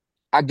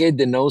I get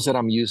the notes that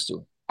I'm used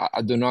to.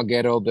 I do not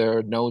get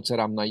other notes that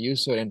I'm not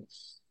used to, and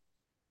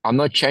I'm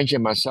not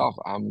changing myself.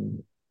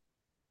 I'm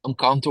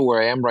comfortable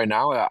where I am right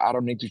now. I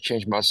don't need to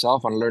change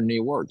myself and learn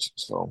new words.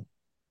 So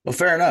Well,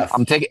 fair enough.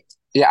 I'm taking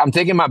yeah, I'm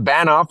taking my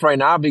band off right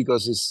now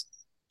because it's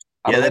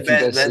I Yeah, don't know that if you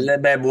bad guys that, see.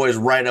 that bad boy is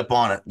right up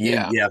on it.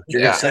 Yeah, You're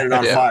gonna yeah, set it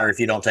on yeah, fire if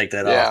you don't take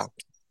that off. yeah.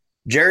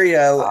 Jerry,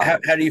 Um,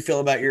 how do you feel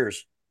about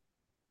yours?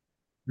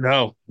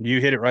 No,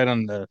 you hit it right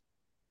on the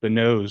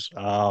nose.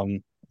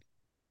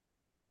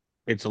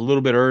 It's a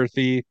little bit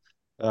earthy,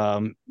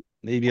 um,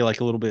 maybe like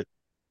a little bit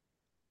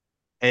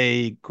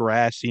a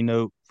grassy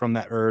note from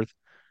that earth.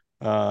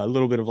 A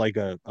little bit of like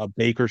a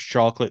baker's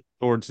chocolate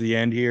towards the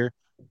end here.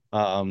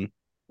 Um,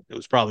 it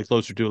was probably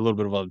closer to a little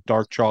bit of a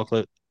dark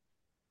chocolate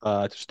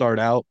to start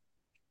out.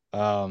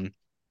 Um,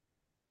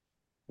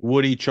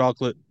 Woody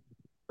chocolate,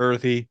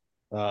 earthy,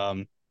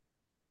 um,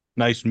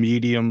 nice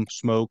medium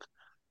smoke.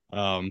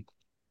 Um,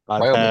 by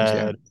I've all means,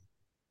 yeah. had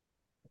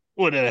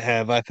what did I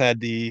have? I've had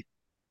the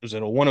was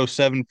it a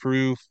 107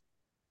 proof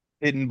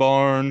Hidden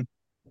Barn.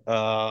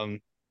 Um,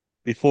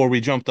 Before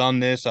we jumped on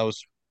this, I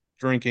was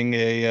drinking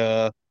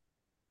a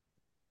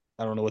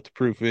I don't know what the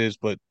proof is,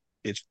 but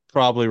it's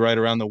probably right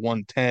around the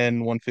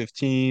 110,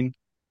 115.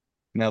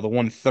 Now the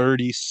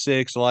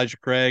 136 Elijah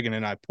Craig, and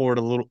then I poured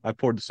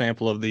the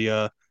sample of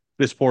the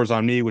This Pours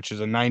on Me, which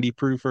is a 90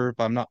 proofer, if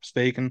I'm not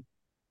mistaken.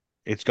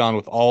 It's gone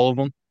with all of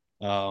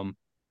them,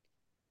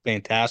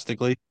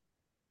 fantastically.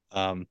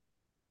 Um,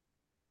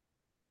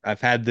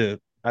 I've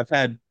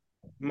had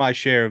my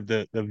share of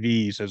the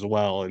V's as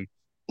well, and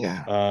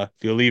Yeah.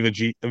 the Oliva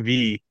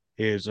V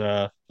is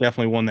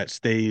definitely one that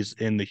stays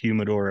in the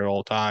humidor at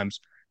all times.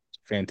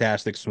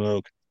 Fantastic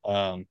smoke.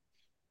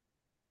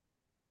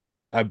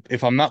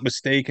 If I'm not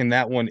mistaken,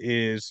 that one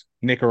is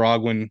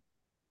Nicaraguan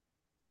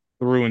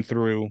through and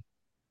through,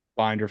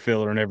 binder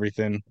filler and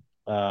everything.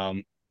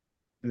 Um,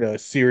 the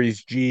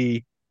Series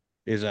G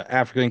is an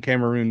African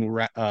Cameroon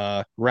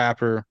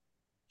wrapper,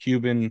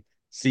 Cuban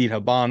seed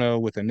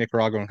Habano with a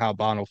Nicaraguan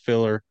Habano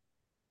filler,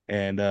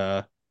 and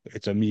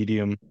it's a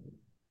medium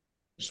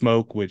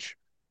smoke, which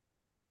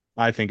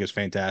I think is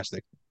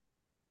fantastic.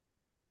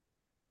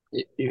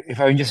 If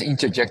I just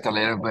interject a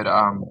little bit,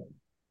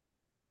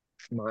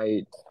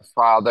 my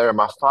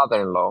my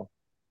father-in-law,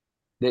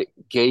 they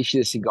gauge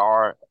the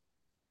cigar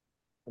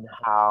and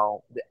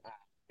how the ash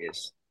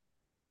is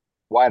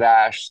white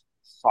ash,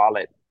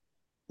 solid.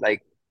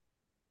 Like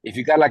if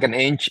you got like an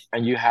inch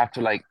and you have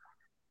to like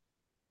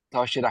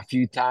touch it a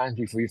few times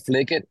before you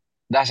flick it,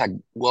 that's a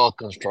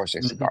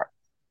well-constructed Mhm. cigar.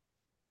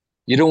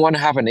 You don't want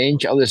to have an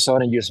inch all of a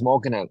sudden you're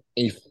smoking and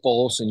it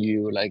falls on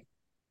you like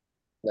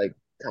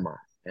come on,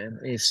 man.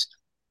 It's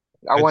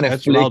I want to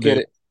That's what I'll flick do.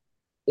 it.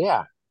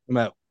 Yeah, I'm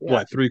at yeah,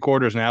 what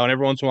 3/4 now, and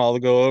every once in a while I'll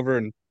go over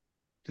and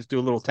just do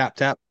a little tap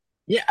tap.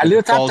 yeah. A If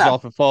little it tap falls tap.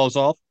 off, it falls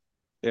off.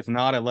 If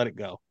not, I let it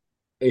go.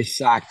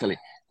 Exactly.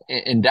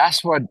 And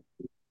that's what,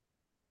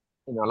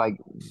 like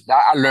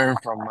that I learned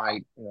from my,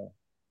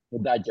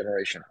 with that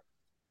generation.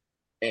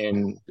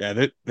 And Yeah,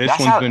 this that's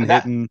one's how been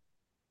that, hitting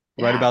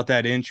right yeah. about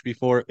that inch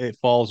before it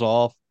falls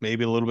off,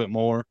 maybe a little bit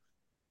more.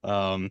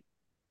 Um,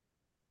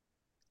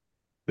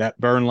 that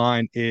burn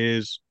line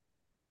is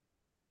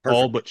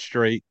all Perfect. but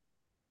straight.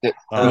 I mean,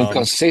 Perfect. Have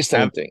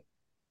consistent thing.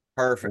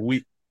 Perfect.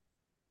 we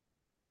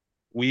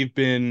we've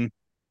been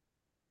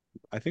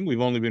I think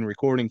we've only been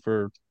recording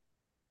for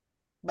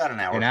About an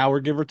an hour. hour,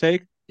 give or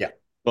take, Yeah.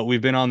 but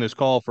we've been on this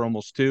call for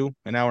almost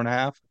an hour and a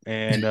half,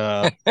 and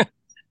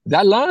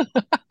That long?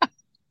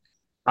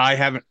 I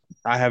haven't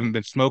I haven't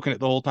been smoking it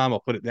the whole time.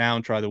 I'll put it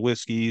down, try the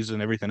whiskeys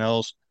and everything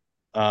else.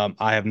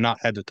 I have not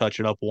had to touch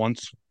it up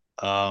once.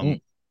 Mm,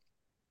 Um,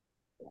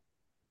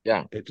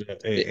 yeah. it's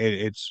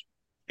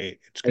It,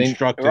 it's I mean,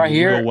 constructed right real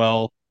here,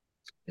 well.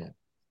 yeah.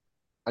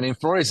 And in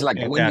Florida, it's like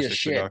windy as Fantastic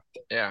shit. cigar.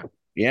 Yeah.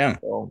 Yeah.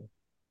 So,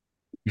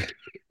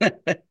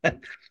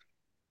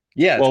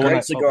 Yeah, it's Well,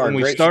 great cigar. when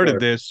we Great started cigar.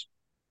 this,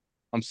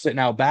 I'm sitting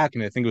out back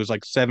and I think it was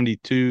like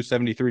 72,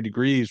 73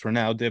 degrees. We're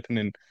now dipping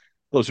in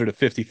closer to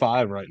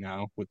 55 right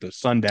now with the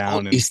sun oh,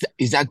 down and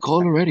is that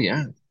cold already?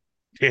 Yeah.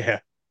 yeah.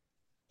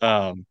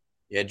 Um,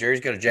 Yeah, Jerry's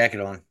got a jacket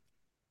on.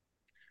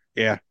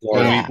 yeah.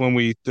 Florida. When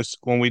we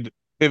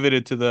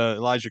pivoted to the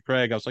Elijah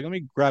Craig, I was like, let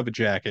me grab a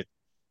jacket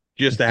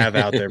just to have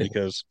out there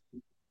because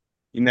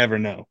you never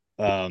know.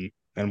 And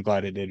I'm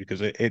glad it did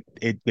because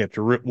it dipped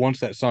once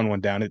that sun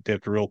went down, it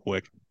dipped real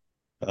quick.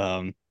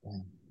 Um,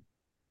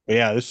 but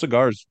yeah, this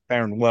cigar is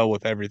pairing well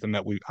with everything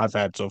that I've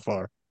had so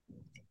far.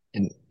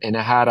 And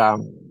I had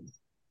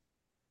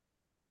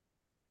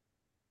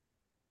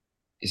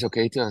it's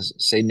okay to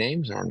say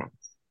names or not?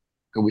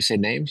 Can we say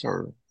names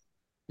or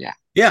yeah?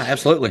 Yeah,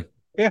 absolutely.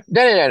 Yeah.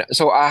 Yeah, yeah, yeah.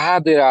 So I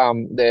had the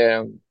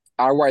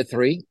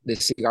RY3, the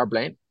cigar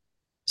blend.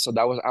 So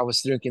that was I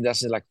was drinking that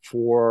since like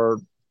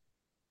 4:40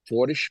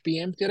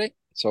 p.m. today.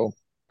 So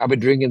I've been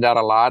drinking that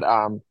a lot.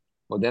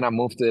 But then I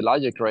moved to the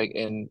Logic Craig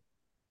and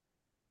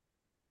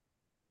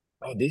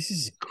oh, this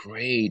is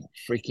great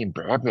freaking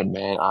bourbon,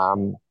 man.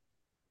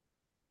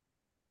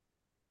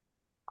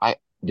 I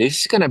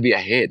this is gonna be a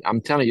hit.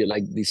 I'm telling you,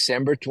 like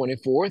December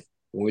 24th.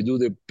 when we do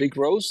the big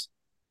roast,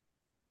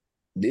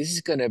 this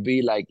is gonna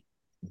be like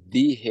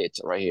the hit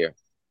right here.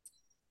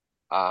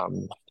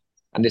 Um,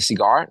 and the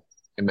cigar,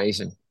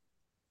 amazing.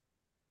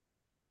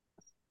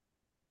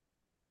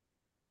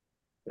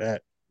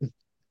 That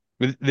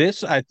with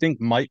this, I think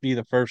might be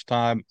the first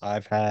time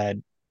I've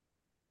had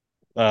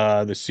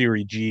the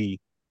Series G.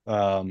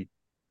 Um,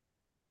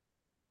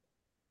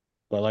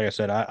 but like I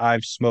said,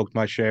 I've smoked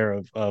my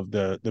share of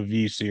the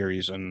V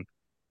series, and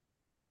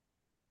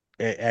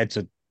it's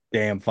a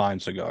damn fine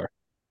cigar.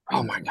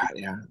 Oh my God,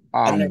 yeah.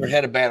 I've never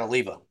had a bad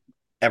Oliva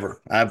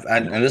ever. I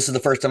know. And this is the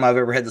first time I've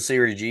ever had the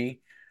Series G.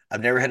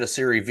 I've never had a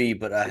Series V,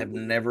 but I have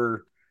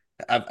never.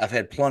 I've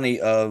had plenty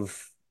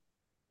of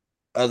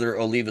other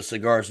Oliva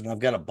cigars, and I've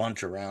got a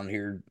bunch around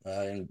here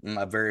in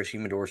my various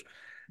humidors.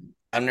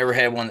 I've never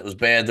had one that was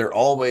bad. They're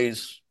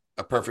always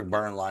a perfect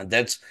burn line.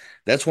 That's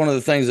one of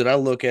the things that I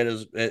look at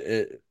as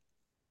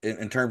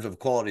in terms of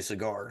quality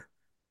cigar.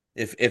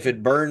 If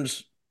it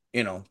burns,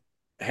 you know,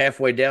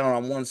 halfway down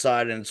on one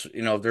side, and it's,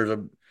 if there's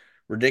a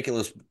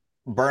ridiculous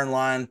burn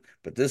line,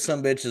 but this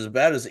some bitch is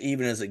about as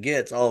even as it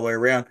gets all the way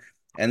around,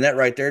 and that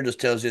right there just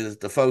tells you that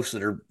the folks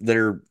that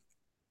are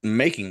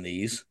making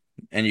these,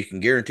 and you can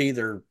guarantee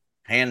they're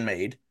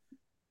handmade.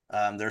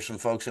 There's some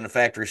folks in the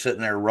factory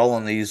sitting there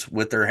rolling these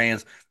with their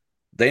hands.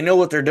 They know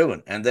what they're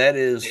doing, and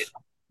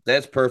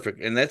that's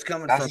perfect. And that's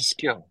coming That's from, a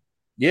skill.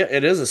 yeah,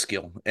 it is a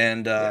skill.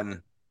 And Yeah.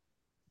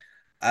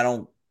 I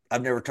don't,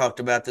 I've never talked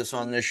about this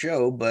on this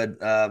show, but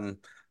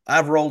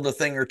I've rolled a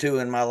thing or two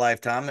in my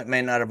lifetime. It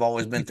may not have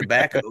always been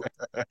tobacco,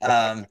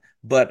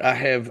 but I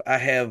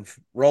have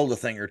rolled a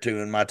thing or two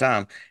in my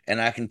time, and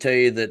I can tell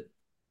you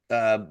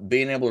that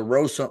being able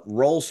to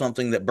roll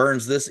something that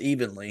burns this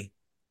evenly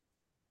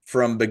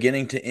from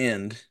beginning to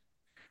end.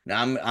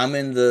 Now I'm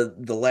in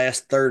the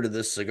last third of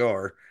this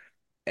cigar,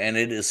 and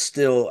it is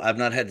still, I've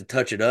not had to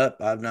touch it up.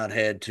 I've not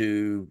had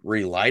to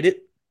relight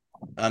it.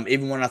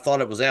 Even when I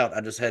thought it was out,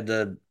 I just had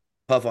to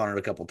puff on it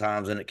a couple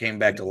times and it came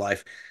back to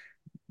life.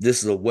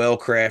 This is a well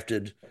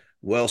crafted,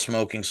 well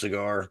smoking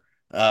cigar.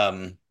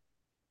 Um,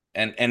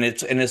 and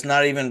it's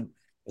not even,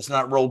 it's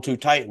not rolled too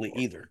tightly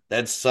either.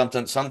 That's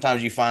something,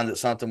 sometimes you find that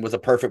something with a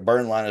perfect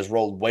burn line is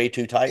rolled way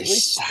too tightly.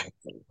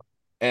 Exactly.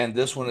 And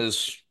this one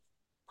is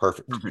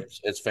perfect. Perfect.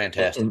 It's And,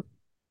 fantastic. and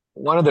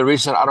one of the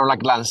reasons I don't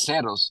like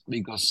Lanceros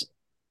because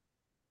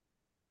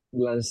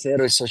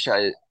Lancero is such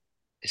a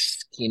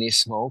skinny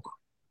smoke,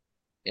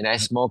 and I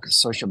smoke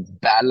such a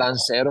bad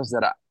Lanceros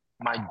that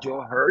my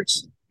jaw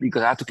hurts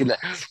because I have to keep like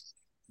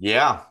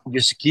Yeah.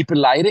 just keep it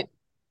lighted.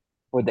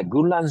 But the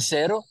good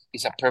Lancero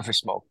is a perfect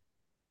smoke.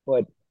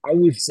 But I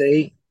would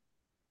say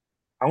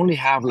I only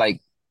have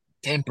like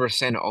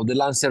 10% of the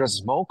Lancero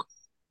smoke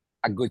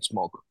a good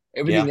smoke.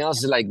 Everything Yeah.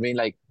 else is like being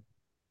like,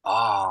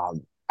 ah,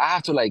 I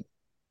have to like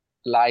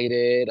light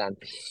it and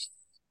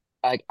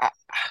like I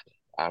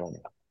don't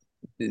know.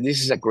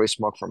 This is a great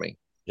smoke for me.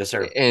 Yes,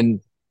 sir.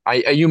 And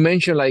you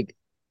mentioned like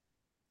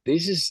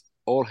this is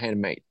all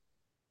handmade.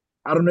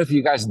 I don't know if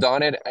you guys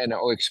done it and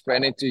or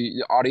explain it to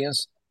the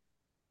audience.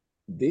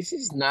 This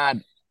is not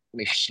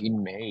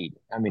machine made.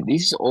 I mean,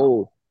 this is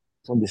all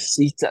from the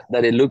seeds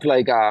that it look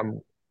like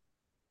the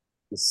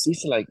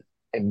seeds like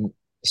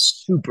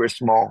super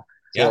small.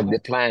 So Yeah. like the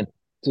plant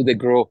to the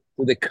grow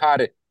to the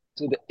cut it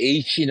to the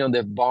aging on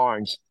the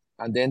barns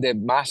and then the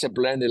master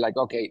blend. They're like,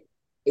 okay,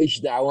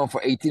 age that one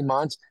for 18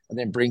 months and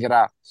then bring it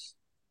out.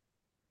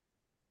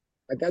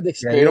 I got the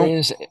Yeah, you don't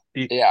experience.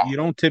 you, Yeah. you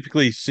don't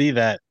typically see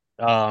that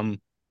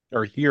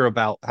or hear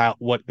about how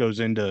what goes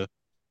into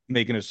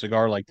making a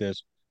cigar like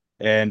this.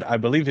 And I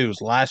believe it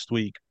was last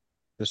week,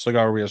 the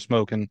cigar we were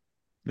smoking,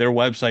 their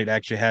website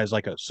actually has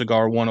like a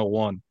cigar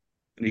 101.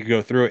 And you could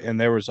go through it, and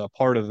there was a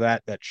part of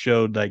that that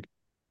showed like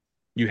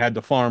you had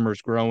the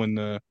farmers growing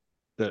the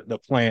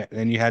plant, and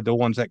then you had the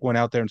ones that went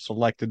out there and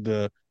selected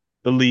the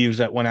leaves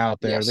that went out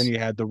there. Then Yes. you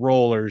had the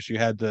rollers, you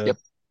had the Yep.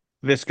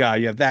 this guy,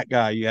 you have that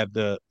guy, you have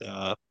the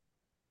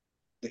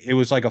it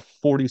was like a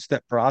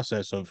 40-step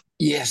process of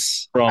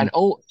Yes. And from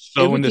oh,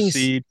 sowing the everything's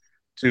seed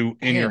to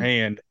in your him.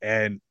 hand,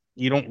 and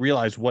you don't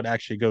realize what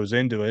actually goes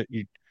into it.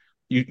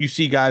 You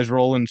see guys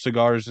rolling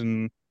cigars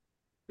in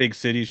big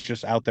cities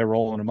just out there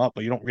rolling them up,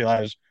 but you don't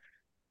realize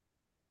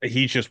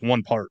he's just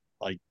one part.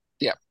 Like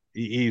Yeah.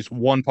 he's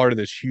one part of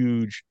this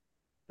huge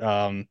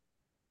um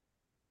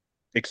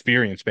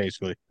experience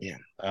basically. Yeah.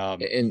 Um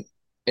And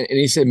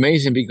it's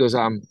amazing because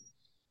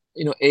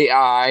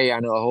AI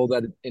and all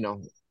that,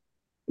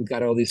 we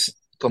got all this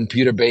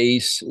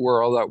computer-based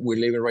world that we're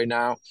living right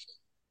now.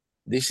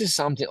 This is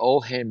something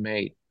all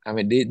handmade. I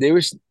mean, there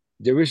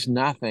is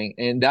nothing,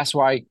 and that's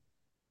why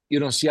you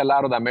don't see a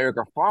lot of the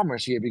American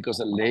farmers here because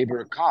of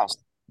labor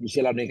cost. You see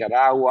a lot of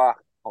Nicaragua,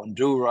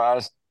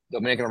 Honduras,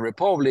 Dominican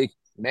Republic,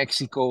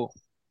 Mexico,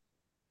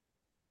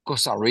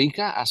 Costa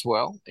Rica as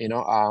well.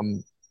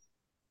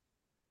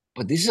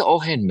 But this is all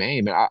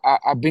handmade, man.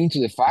 I've been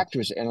to the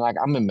factories and like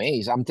I'm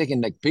amazed. I'm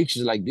taking like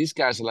pictures. Like these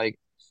guys are like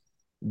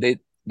they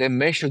they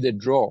measure the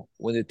draw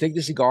when they take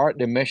the cigar.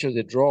 They measure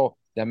the draw.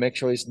 They make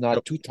sure it's not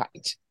yep. too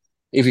tight.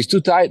 If it's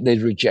too tight, they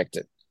reject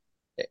it.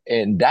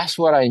 And that's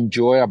what I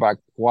enjoy about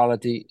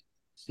quality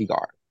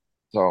cigar.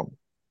 So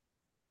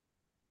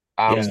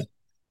Yes. um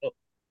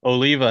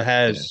Oliva yeah,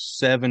 has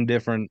 7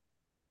 different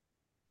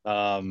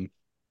um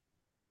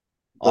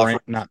Offer.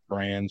 not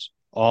brands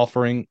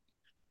offering.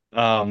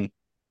 Um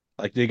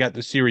like they got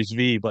the Series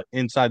V, but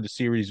inside the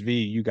Series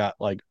V you got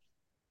like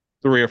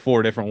 3 or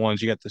 4 different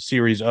ones. You got the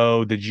Series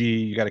O, the G,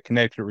 you got a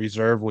Connecticut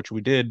Reserve, which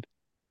we did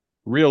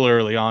real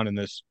early on in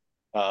this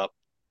uh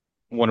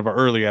one of our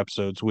early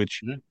episodes,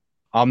 which Mhm.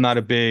 I'm not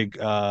a big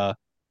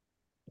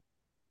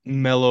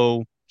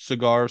mellow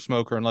cigar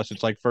smoker unless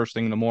it's like first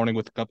thing in the morning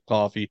with a cup of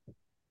coffee.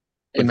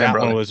 But amen, that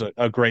one brother. was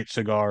a great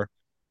cigar.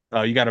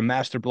 You got a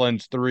Master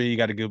Blends 3, you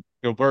got a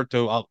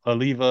Gilberto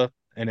Oliva,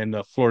 and then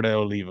the Florida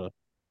Oliva.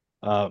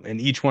 And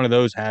each one of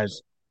those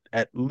has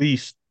at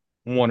least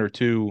one or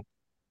two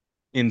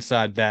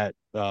inside that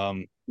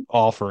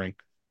offering.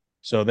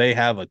 So they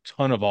have a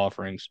ton of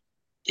offerings.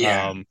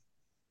 Yeah. Um,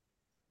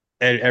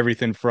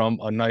 Everything from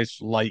a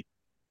nice light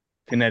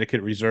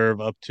Connecticut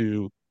Reserve up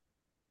to,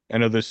 I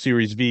know the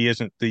Series V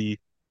isn't the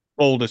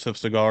boldest of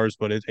cigars,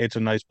 but it's a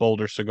nice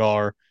bolder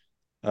cigar.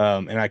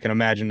 And I can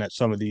imagine that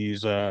some of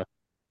these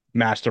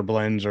Master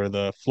Blends or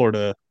the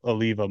Florida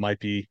Oliva might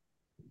be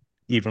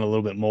even a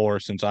little bit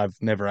more since I've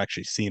never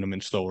actually seen them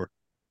in store.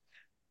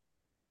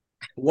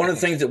 One of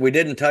the things that we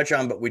didn't touch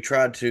on, but we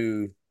tried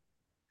to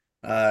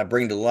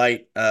bring to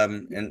light,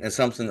 and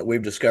something that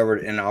we've discovered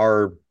in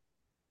our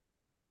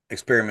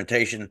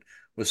experimentation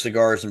with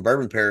cigars and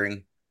bourbon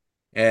pairing.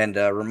 And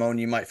Ramon,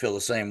 you might feel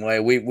the same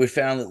way. We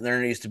found that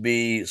there needs to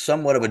be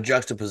somewhat of a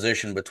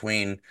juxtaposition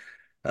between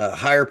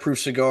higher proof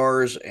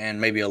cigars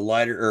and maybe a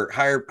lighter or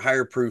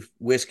higher proof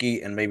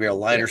whiskey and maybe a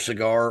lighter Yeah.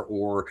 cigar,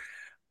 or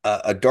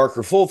a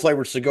darker full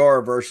flavored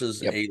cigar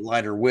versus Yep. a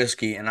lighter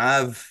whiskey. And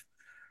I've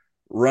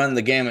run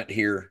the gamut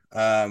here.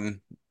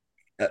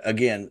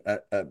 Again,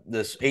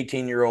 this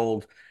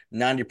 18-year-old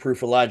 90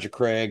 proof Elijah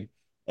Craig,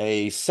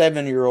 a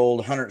 7-year-old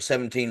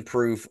 117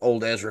 proof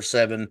Old Ezra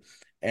 7,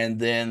 and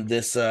then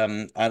this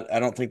I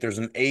don't think there's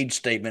an age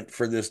statement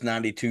for this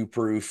 92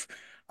 proof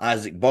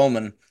Isaac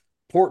Bowman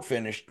port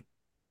finished.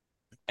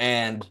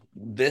 And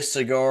this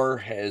cigar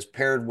has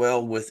paired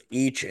well with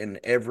each and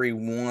every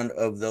one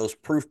of those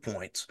proof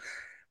points,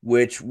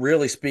 which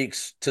really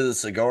speaks to the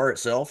cigar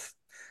itself.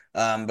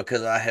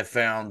 Because I have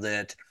found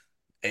that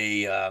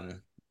a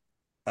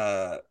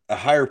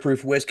higher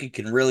proof whiskey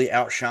can really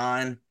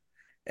outshine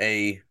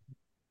a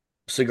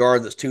cigar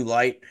that's too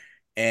light,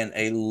 and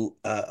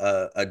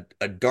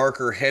a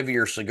darker,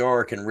 heavier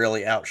cigar can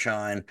really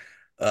outshine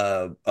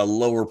a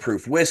lower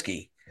proof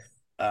whiskey.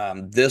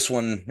 This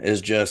one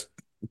is just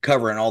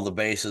covering all the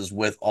bases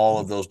with all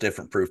of those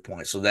different proof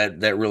points. So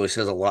that really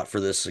says a lot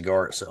for this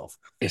cigar itself.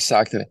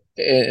 Exactly.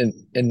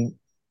 And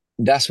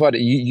that's what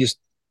you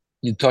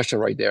touched it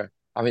right there.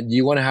 I mean, do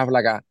you want to have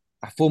like a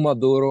full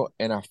Maduro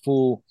and a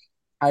full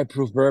high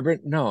proof bourbon?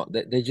 No,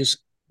 they're just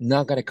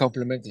not gonna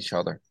complement each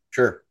other.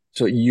 Sure.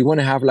 So you want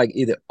to have like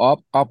either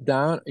up,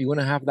 down. You want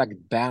to have like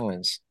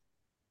balance.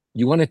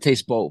 You want to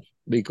taste both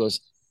because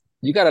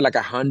you got like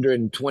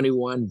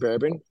 121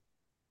 bourbon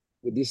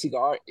with this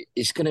cigar.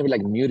 It's gonna be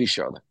like mute each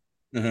other.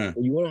 Mm-hmm.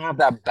 You want to have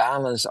that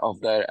balance of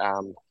the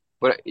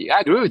But yeah, I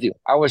agree with you.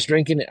 I was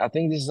drinking. I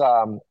think this is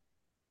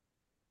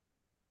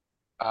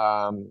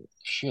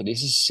shit.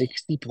 This is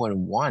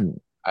 60.1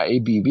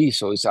 ABV.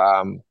 So it's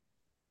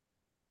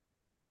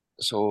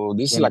so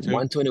this is like 22.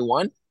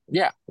 121.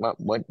 Yeah,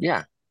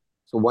 yeah.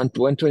 So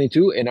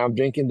 122, and I'm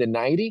drinking the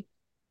 90,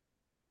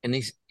 and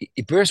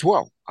it pairs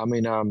well. I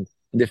mean,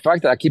 the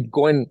fact that I keep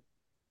going,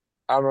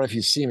 I don't know if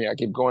you see me, I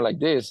keep going like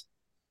this.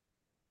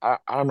 I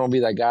don't know, be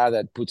that guy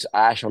that puts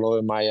ash all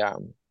over my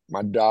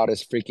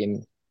daughter's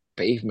freaking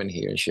pavement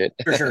here and shit.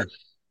 For sure.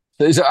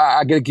 So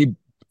I gotta keep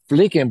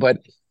flicking, but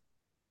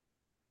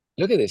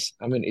look at this.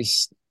 I mean,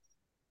 it's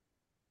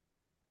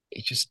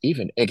just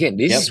even. Again,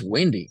 this Yep. is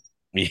windy.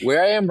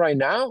 Where I am right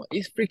now,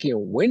 it's freaking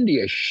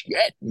windy as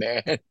shit,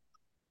 man.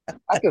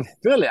 I can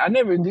feel it. I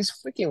never been this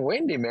freaking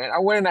windy, man. I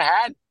wearing a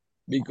hat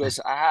because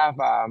I have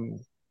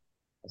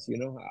as you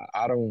know,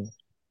 I don't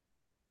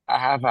I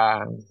have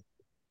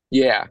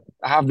yeah,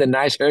 I have the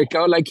nice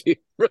haircut like you,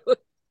 bro.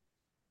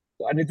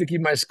 So I need to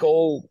keep my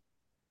skull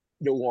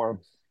warm.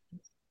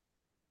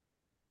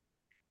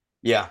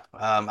 Yeah.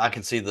 I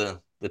can see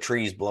the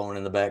trees blowing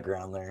in the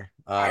background there.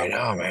 I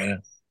know,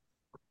 man.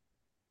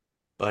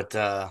 But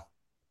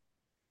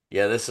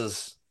yeah, this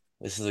is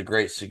a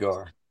great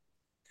cigar.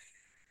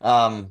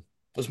 Um,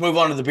 let's move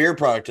on to the beer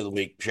product of the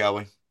week, shall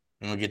we?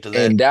 And we'll get to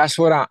that. And that's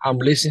what I'm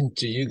listening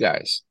to you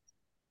guys.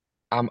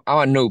 I'm a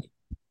noob.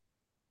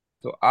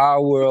 So I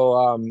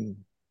will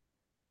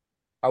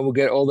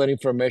get all that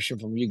information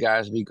from you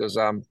guys because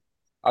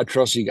I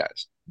trust you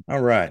guys.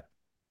 All right.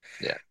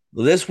 Yeah.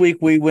 Well, this week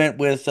we went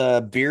with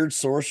Beard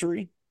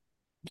Sorcery.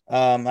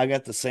 I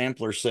got the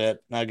sampler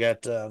set. I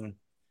got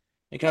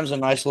it comes in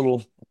a nice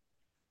little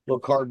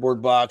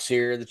cardboard box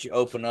here that you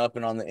open up,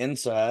 and on the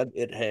inside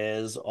it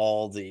has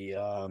all the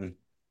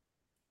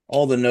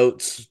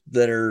notes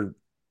that are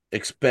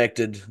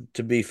expected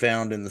to be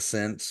found in the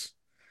scents.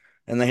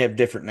 and they have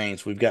different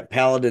names. We've got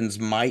Paladin's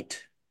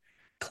Might,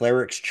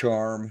 Cleric's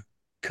Charm,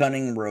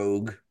 Cunning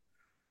Rogue,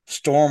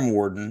 Storm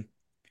Warden,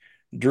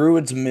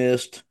 Druid's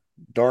Mist,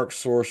 Dark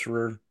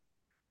Sorcerer,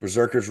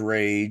 Berserker's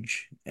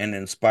Rage, and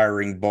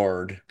Inspiring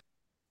Bard.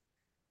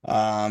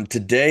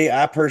 Today,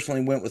 I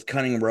personally went with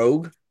Cunning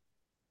Rogue,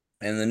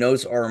 and the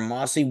notes are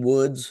mossy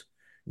woods,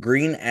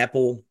 green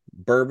apple,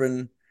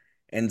 bourbon,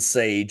 and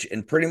sage.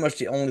 And pretty much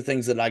the only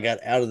things that I got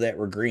out of that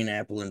were green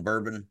apple and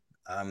bourbon.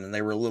 And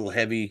they were a little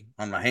heavy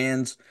on my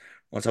hands.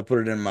 Once I put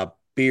it in my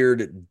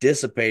beard, it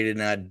dissipated,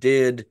 and I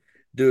did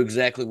do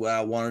exactly what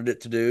I wanted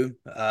it to do.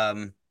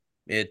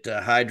 It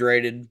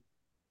hydrated,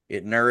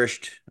 it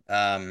nourished,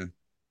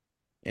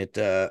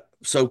 it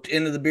soaked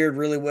into the beard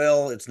really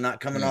well. It's not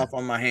coming Mm. off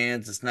on my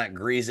hands. It's not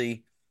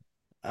greasy.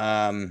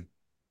 Um,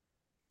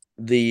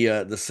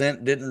 the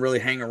scent didn't really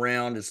hang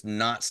around. It's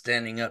not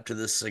standing up to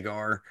this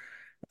cigar,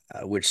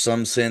 which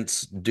some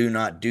scents do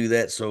not do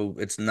that. So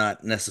it's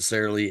not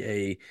necessarily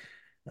a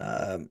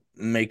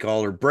make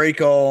all or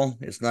break all.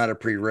 It's not a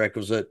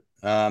prerequisite.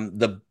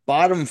 The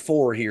bottom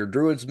four here,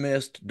 Druid's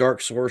Mist,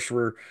 Dark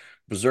Sorcerer,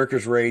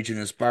 Berserker's Rage, and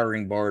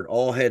Inspiring Bard,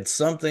 all had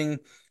something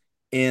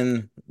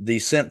in the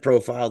scent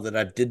profile that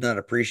I did not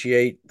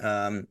appreciate.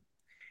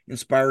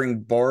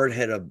 Inspiring Bard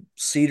had a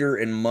cedar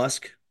and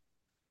musk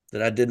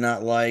that I did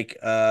not like.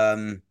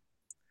 The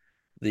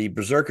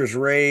Berserker's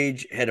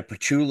Rage had a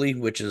patchouli,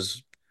 which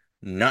is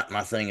not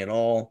my thing at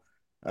all.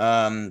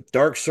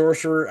 Dark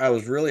Sorcerer, I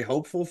was really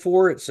hopeful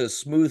for. It says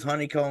smooth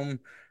honeycomb,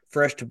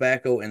 fresh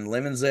tobacco, and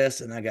lemon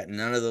zest, and I got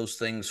none of those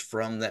things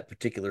from that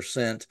particular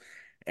scent.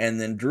 And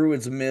then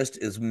Druid's Mist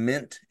is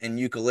mint and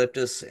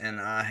eucalyptus, and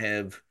I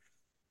have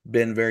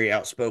been very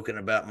outspoken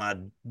about my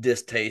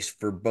distaste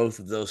for both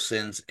of those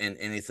scents in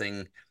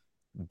anything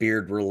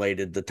beard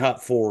related. The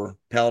top four,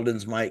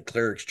 Paladin's Might,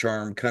 Cleric's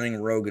Charm, Cunning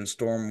Rogue, and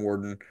Storm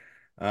Warden,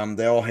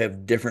 they all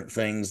have different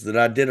things that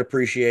I did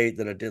appreciate,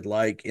 that I did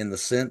like in the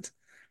scent.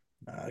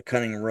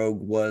 Cunning Rogue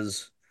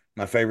was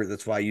my favorite.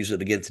 That's why I use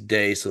it again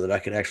today so that I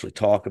could actually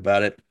talk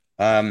about it.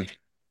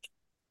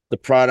 The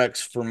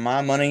products, for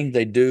my money,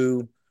 they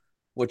do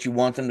what you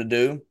want them to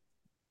do.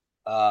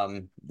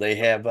 They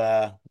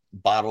have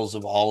bottles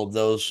of all of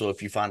those. So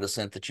if you find a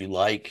scent that you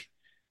like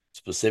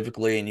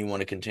specifically and you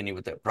want to continue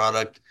with that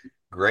product,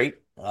 great.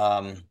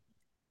 I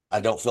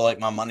don't feel like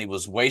my money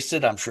was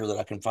wasted. I'm sure that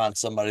I can find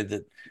somebody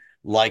that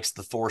likes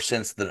the four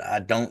scents that I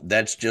don't.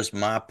 That's just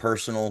my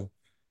personal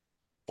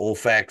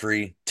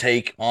olfactory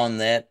take on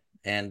that.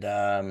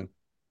 And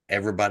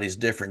everybody's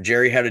different.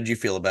 Jerry, how did you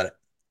feel about it?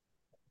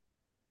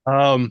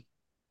 Um,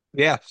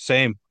 yeah,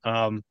 same.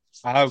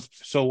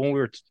 So when we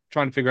were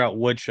trying to figure out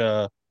which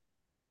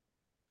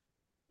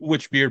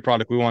beard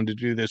product we wanted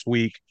to do this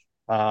week,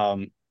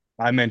 um,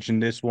 I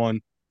mentioned this one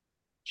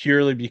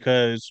purely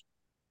because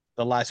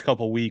the last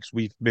couple of weeks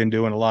we've been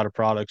doing a lot of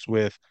products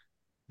with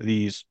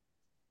these,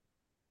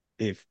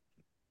 if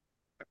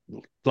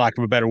lack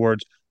of a better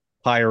words,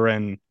 higher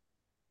end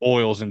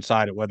oils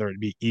inside it, whether it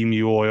be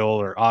emu oil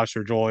or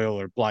ostrich oil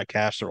or black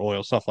castor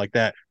oil, stuff like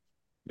that.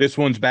 This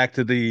one's back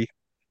to the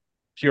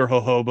pure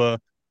jojoba,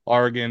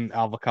 argan,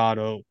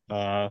 avocado,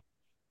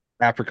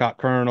 apricot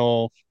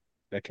kernel,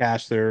 the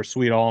castor,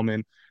 sweet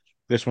almond.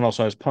 This one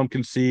also has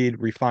pumpkin seed,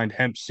 refined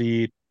hemp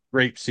seed,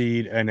 grape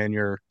seed, and then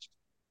your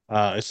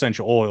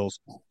essential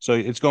oils. So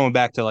it's going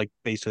back to like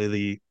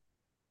basically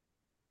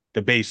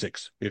the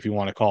basics, if you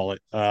want to call it.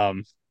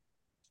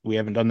 We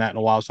haven't done that in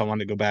a while, so I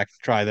wanted to go back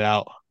and try that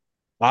out.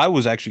 I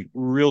was actually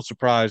real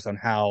surprised on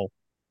how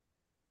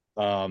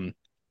um,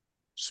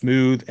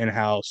 smooth and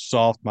how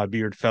soft my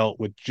beard felt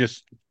with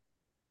just,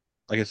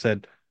 like I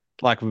said,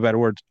 lack of a better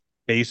word,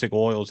 basic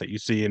oils that you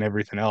see and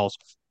everything else.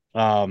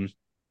 Um,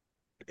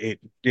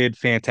 it did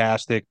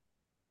fantastic.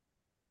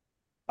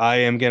 I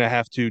am gonna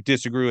have to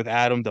disagree with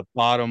Adam. The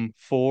bottom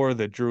four,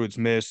 the Druid's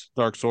Miss,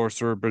 Dark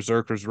Sorcerer,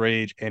 Berserker's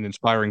Rage, and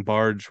Inspiring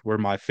Barge were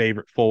my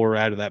favorite four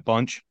out of that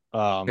bunch.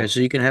 Okay, so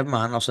you can have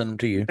mine. I'll send them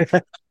to you.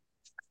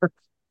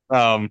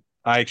 I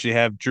actually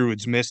have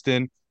Druid's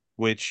Mistin,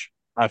 which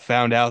I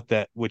found out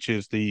that which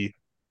is the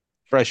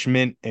fresh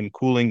mint and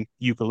cooling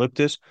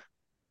eucalyptus.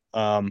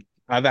 I've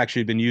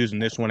actually been using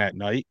this one at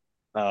night.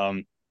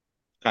 Um,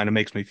 Kind of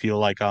makes me feel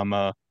like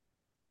it's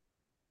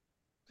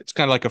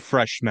kind of like a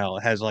fresh smell.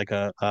 It has like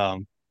a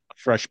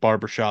fresh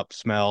barbershop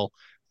smell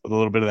with a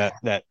little bit of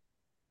that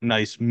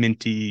nice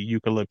minty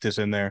eucalyptus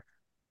in there.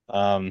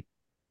 Um,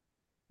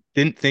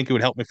 didn't think it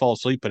would help me fall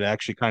asleep, but it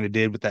actually kind of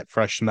did with that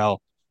fresh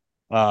smell.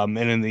 And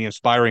then the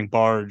Inspiring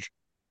Barge,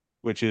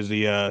 which is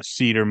the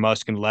cedar,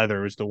 musk, and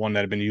leather, is the one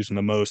that I've been using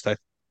the most. I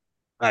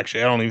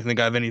don't even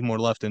think I have any more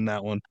left in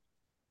that one.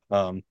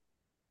 Um,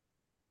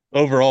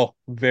 Overall,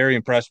 very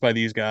impressed by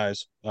these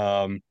guys.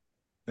 And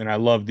I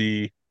love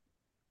the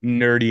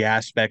nerdy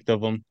aspect of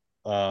them.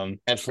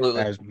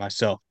 Absolutely. As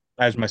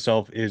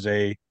myself is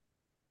a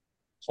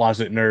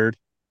closet nerd.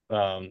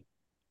 Um,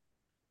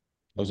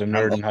 I was a I'm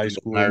nerd in high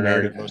school,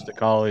 nerd at nerd. most of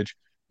college,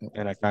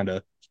 and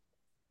I'm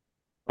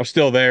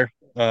still there.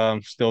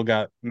 Still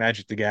got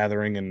Magic the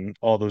Gathering and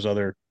all those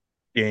other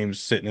games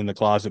sitting in the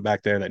closet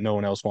back there that no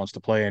one else wants to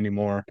play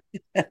anymore.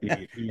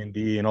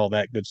 E&D and all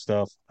that good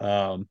stuff.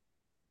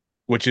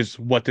 Which is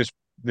what this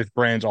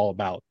brand's all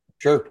about,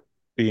 Sure.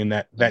 being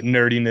that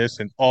nerdiness,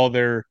 and all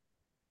their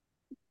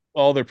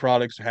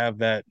products have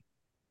that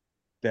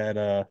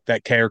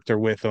character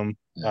with them.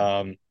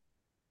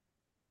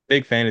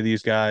 Big fan of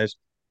these guys.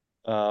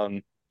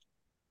 The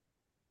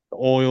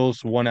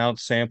oils, 1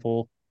 ounce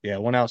sample. Yeah,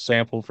 1 ounce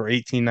sample for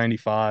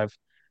 $18.95.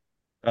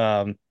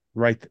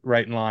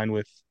 Right in line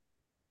with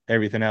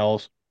everything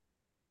else.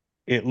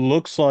 It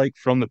looks like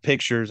from the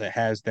pictures it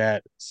has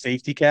that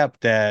safety cap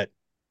that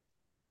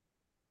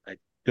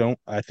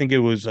I think it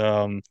was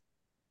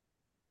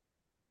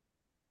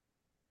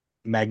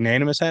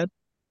Magnanimous had.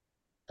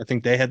 I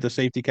think they had the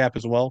safety cap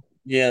as well.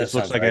 Yeah, that This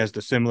looks sounds like it right. has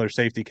the similar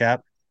safety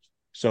cap.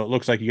 So it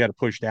looks like you got to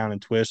push down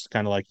and twist,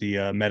 kind of like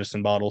the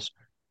medicine bottles.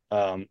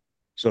 Um,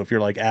 so if you're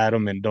like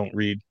Adam and don't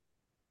read,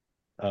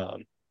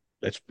 um,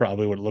 that's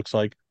probably what it looks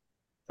like.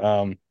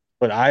 Um,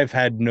 but I've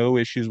had no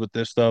issues with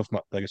this stuff.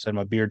 Like I said,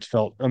 my beards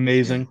felt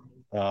amazing.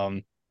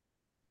 Um,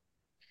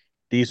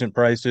 Decent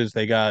prices.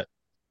 They got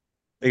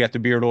the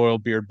beard oil,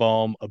 beard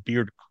balm, a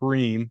beard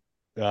cream.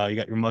 You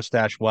got your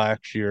mustache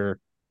wax, your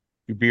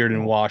beard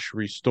and wash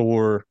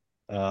restore,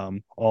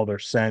 all their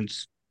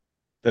scents.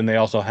 Then they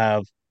also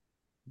have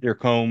your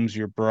combs,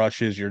 your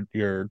brushes,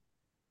 your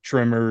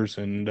trimmers,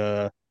 and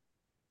what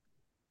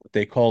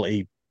they call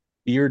a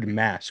beard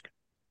mask.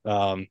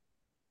 Um,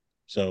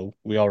 so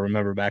we all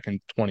remember back in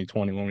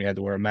 2020 when we had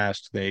to wear a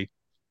mask, they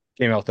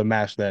came out with a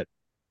mask that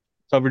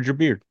covered your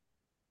beard.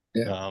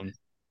 Yeah. Um,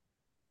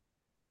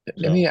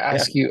 Let me so yeah,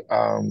 ask you,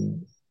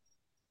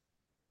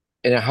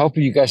 and I hope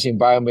you guys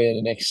invite me in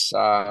the next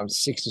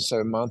 6 to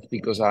 7 months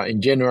because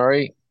in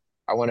January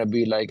I want to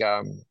be like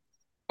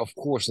of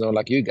course not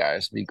like you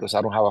guys because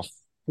I don't have a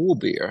full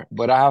beard,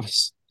 but I have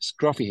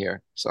scruffy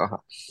hair. So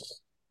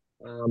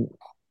um,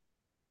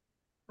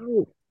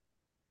 how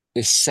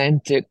the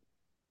scented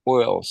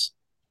oils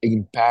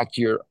impact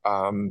your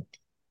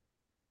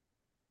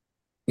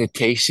the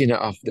tasting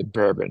of the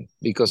bourbon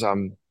because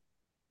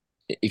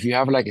if you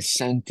have like a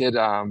scented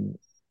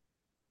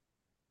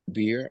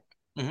beer,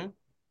 Hmm.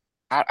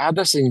 how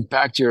does it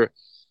impact your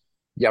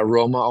the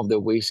aroma of the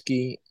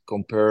whiskey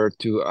compared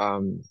to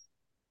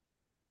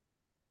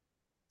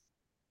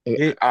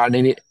it and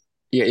then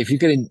yeah, if you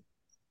can,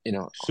 you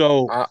know,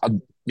 so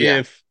yeah,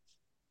 if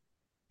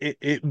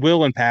it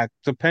will impact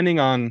depending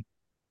on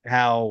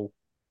how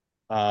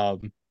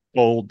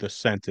bold the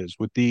scent is.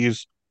 With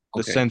these, the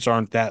okay, scents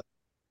aren't that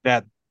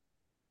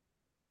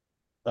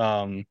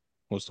um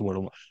what's the word?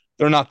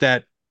 They're not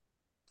that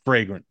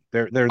fragrant.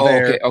 They're oh,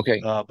 okay, there,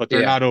 okay, but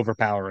they're yeah, not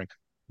overpowering.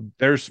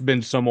 There's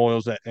been some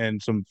oils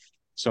and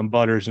some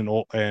butters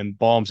and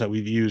balms that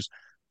we've used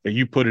that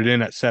you put it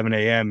in at 7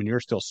 a.m. and you're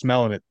still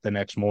smelling it the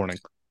next morning,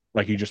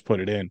 like you just put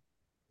it in.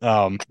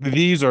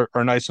 These are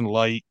nice and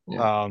light.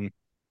 yeah,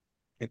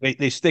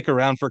 They stick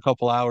around for a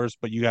couple hours,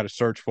 but you got to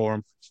search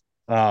for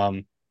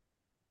them.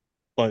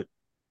 But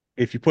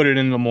if you put it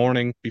in the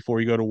morning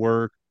before you go to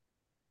work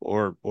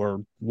or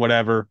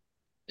whatever,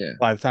 yeah,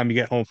 by the time you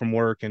get home from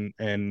work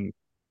and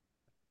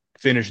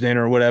finish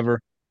dinner or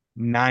whatever,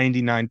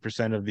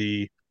 99% of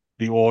the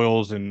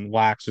oils and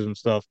waxes and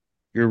stuff,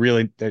 you're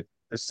really the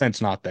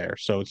scent's not there.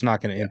 So it's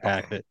not going to yeah,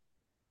 impact okay, it.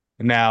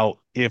 Now,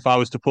 if I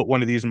was to put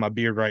one of these in my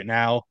beard right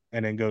now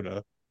and then go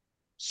to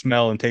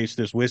smell and taste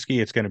this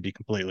whiskey, it's going to be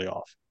completely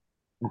off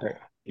okay.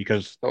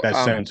 because So that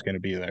scent's going to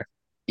be there.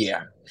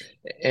 yeah,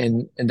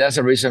 and that's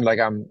the reason like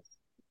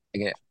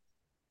again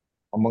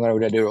I'm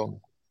gonna do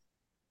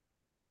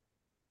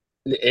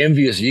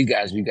envious you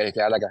guys. You guys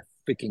got like a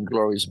freaking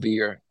glorious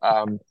beer.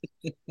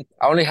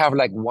 I only have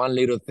like one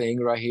little thing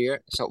right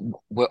here,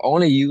 so we'll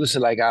only use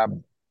like a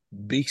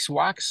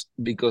beeswax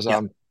because Yeah.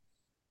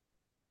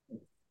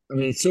 I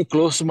mean it's so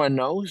close to my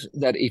nose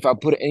that if I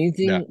put Yeah.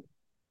 anything,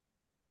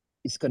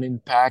 it's gonna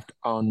impact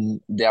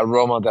on the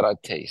aroma that I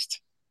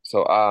taste.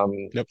 So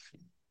Yep.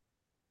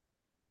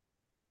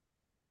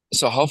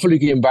 so hopefully you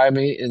can invite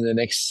me in the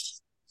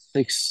next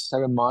 6,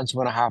 7 months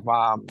when I have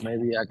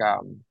maybe like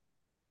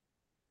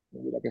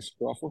a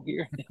scruffle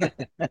here.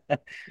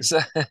 So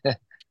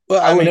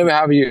Well, I I will mean, never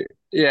have you,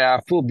 yeah,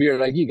 a full beard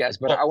like you guys,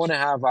 but Well, I want to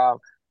have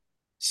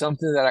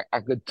something that I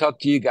could talk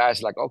to you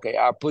guys like, okay,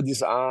 I'll put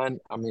this on.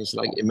 I mean, it's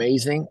like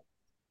amazing.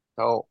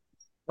 So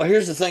well,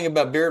 here's the thing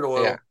about beard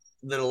yeah, oil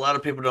that a lot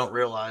of people don't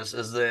realize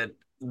is that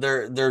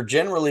they're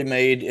generally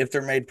made, if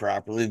they're made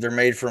properly, they're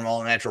made from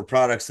all natural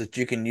products that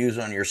you can use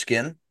on your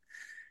skin,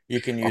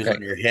 you can use okay,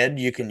 on your head,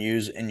 you can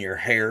use in your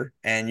hair,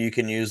 and you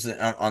can use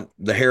on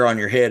the hair on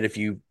your head if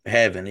you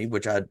have any,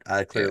 which I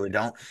yeah. clearly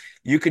don't.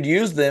 You could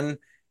use them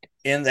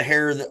in the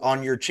hair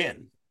on your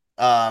chin.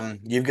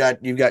 You've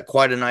got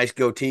quite a nice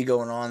goatee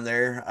going on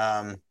there.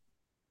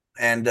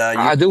 And you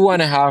I do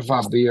want to have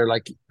a beard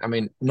like, I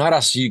mean, not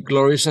as you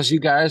glorious as you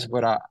guys,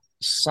 but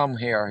some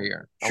hair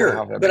here. I want to Sure,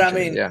 have it but I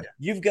eventually. mean, Yeah,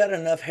 you've got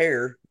enough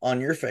hair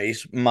on your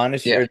face,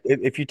 minus yeah,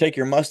 if you take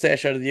your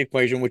mustache out of the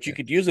equation, which you yeah,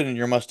 could use it in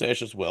your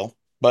mustache as well.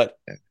 But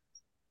yeah.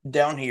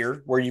 down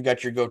here where you've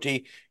got your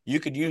goatee, you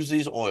could use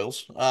these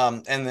oils.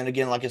 And then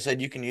again, like I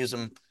said, you can use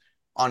them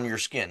on your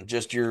skin,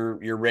 just your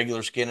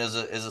regular skin as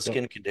a Yeah.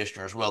 skin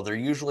conditioner as well. They're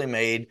usually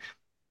made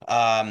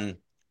um,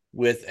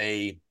 with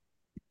a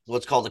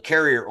what's called a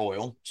carrier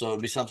oil. So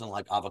it'd be something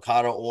like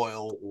avocado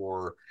oil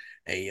or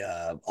a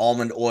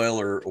almond oil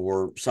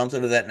or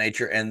something of that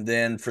nature. And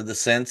then for the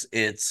scents,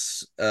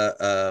 it's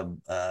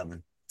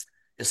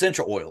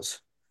essential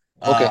oils,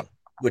 uh, Okay.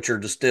 which are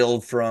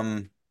distilled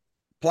from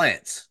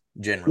plants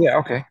generally. Yeah.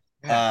 Okay.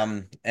 Yeah.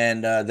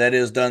 And that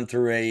is done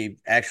through a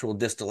actual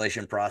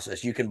distillation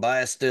process. You can buy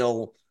a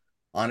still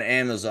on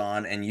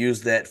Amazon and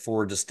use that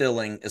for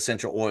distilling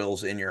essential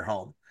oils in your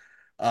home.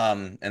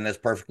 And that's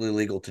perfectly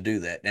legal to do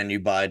that. And you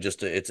buy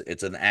just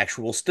it's an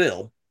actual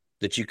still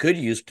that you could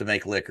use to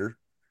make liquor,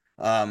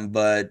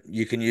 but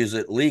you can use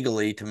it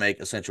legally to make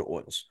essential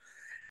oils.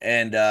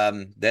 And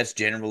that's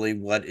generally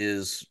what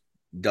is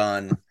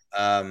done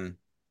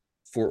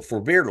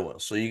for beard oil.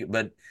 So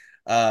but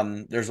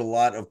there's a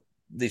lot of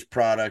these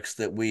products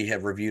that we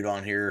have reviewed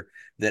on here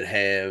that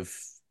have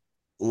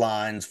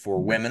lines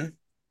for women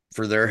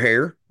for their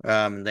hair. They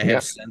Yeah.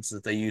 have scents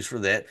that they use for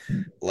that,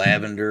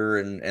 lavender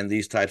and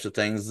these types of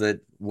things that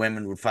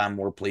women would find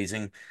more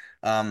pleasing.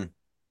 Um,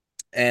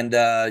 and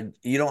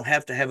you don't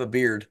have to have a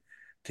beard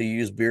to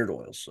use beard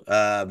oils.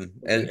 Okay.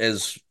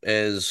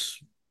 As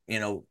you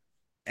know,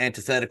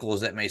 antithetical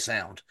as that may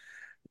sound.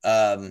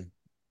 Um,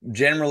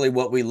 Generally,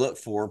 what we look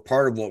for,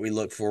 part of what we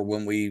look for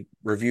when we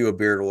review a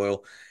beard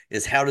oil,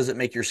 is how does it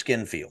make your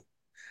skin feel.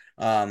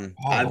 Oh,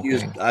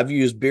 okay. I've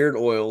used beard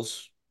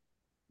oils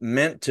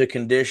meant to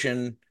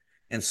condition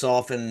and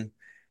soften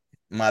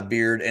my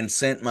beard and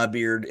scent my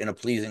beard in a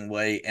pleasing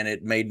way, and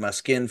it made my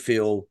skin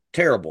feel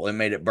terrible. It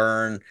made it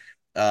burn.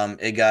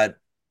 It got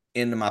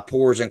into my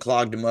pores and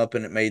clogged them up,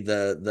 and it made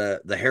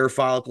the hair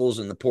follicles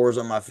and the pores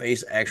on my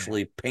face Yeah.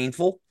 actually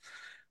painful.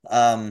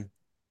 Um,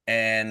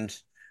 and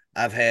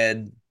I've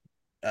had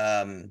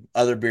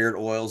other beard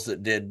oils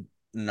that did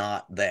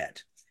not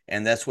that.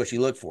 And that's what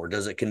you look for.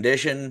 Does it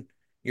condition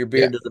your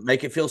Yeah. beard? Does it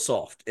make it feel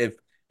soft?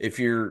 If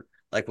you're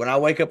like when I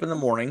wake up in the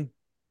morning,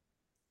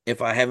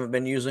 if I haven't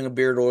been using a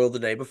beard oil the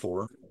day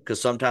before, because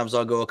sometimes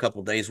I'll go a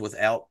couple days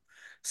without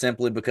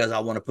simply because I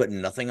want to put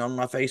nothing on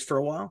my face for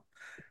a while,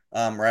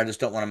 or I just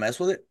don't want to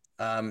mess with it.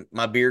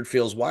 My beard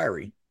feels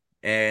wiry.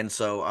 And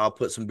so I'll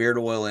put some beard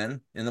oil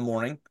in the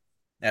morning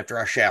after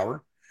I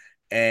shower.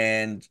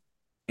 And,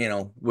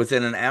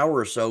 within an hour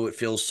or so, it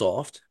feels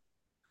soft.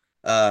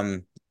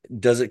 Um,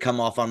 does it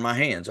come off on my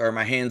hands? Are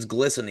my hands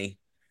glistening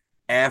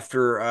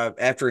after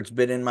it's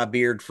been in my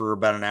beard for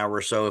about an hour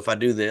or so? If I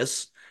do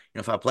this,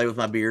 if I play with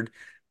my beard,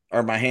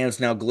 are my hands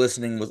now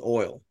glistening with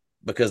oil?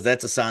 Because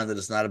that's a sign that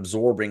it's not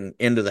absorbing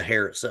into the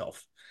hair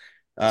itself.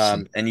 I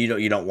see. And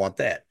you don't want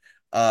that.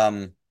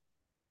 Um,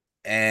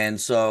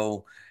 and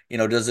so,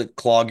 does it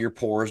clog your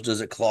pores?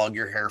 Does it clog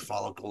your hair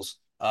follicles?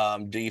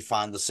 Do you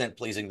find the scent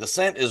pleasing? The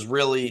scent is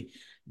really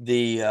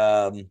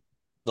the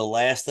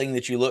last thing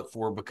that you look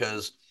for,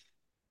 because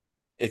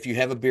if you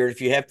have a beard,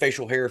 if you have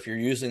facial hair, if you're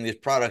using these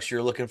products,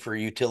 you're looking for a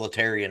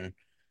utilitarian.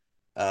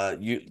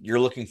 You're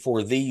looking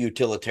for the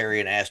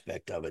utilitarian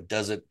aspect of it.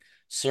 Does it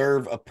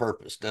serve a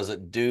purpose? Does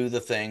it do the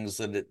things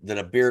that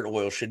a beard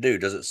oil should do?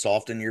 Does it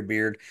soften your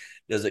beard?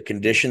 Does it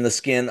condition the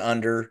skin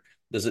under?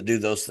 Does it do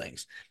those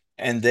things?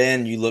 And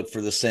then you look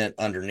for the scent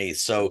underneath.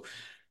 So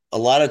a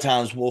lot of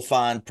times we'll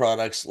find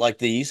products like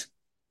these.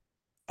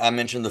 I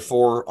mentioned the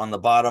four on the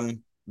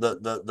bottom,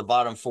 the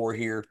bottom four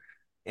here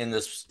in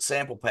this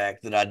sample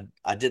pack that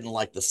I didn't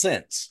like the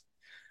scents,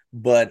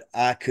 but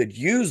I could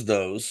use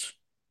those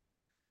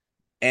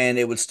and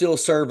it would still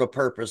serve a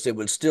purpose. It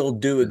would still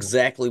do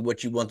exactly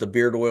what you want the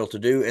beard oil to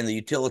do, and the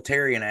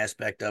utilitarian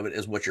aspect of it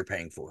is what you're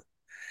paying for.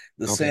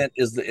 The Okay. scent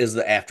is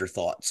the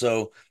afterthought.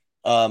 So,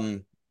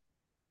 um,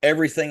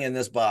 everything in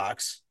this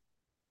box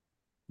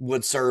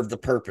would serve the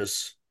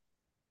purpose.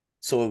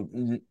 So,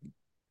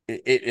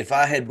 if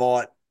I had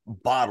bought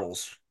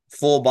bottles,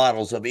 full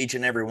bottles of each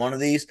and every one of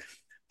these,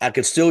 I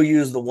could still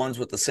use the ones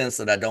with the scents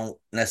that I don't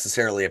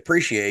necessarily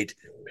appreciate,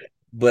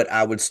 but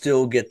I would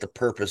still get the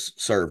purpose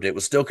served. It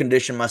would still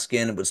condition my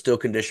skin. It would still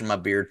condition my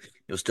beard.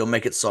 It would still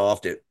make it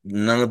soft.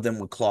 None of them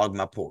would clog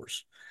my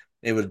pores.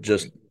 It would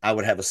just, Okay. I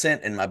would have a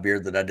scent in my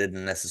beard that I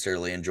didn't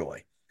necessarily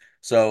enjoy.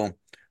 So,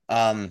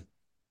 um,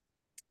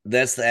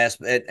 that's the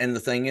aspect. And the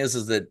thing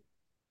is that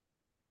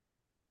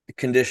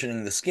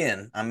conditioning the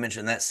skin, I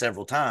mentioned that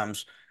several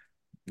times.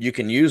 You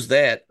can use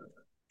that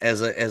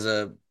as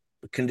a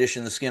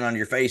condition the skin on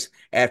your face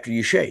after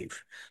you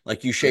shave.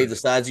 Like you shave Good. the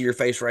sides of your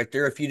face right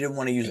there. If you didn't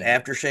want to use Yeah.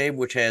 aftershave,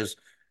 which has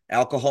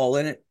alcohol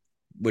in it,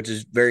 which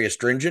is very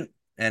astringent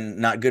and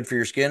not good for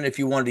your skin, if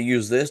you wanted to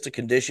use this to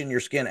condition your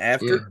skin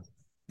after, Yeah.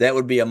 that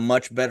would be a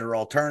much better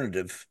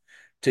alternative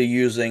to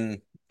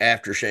using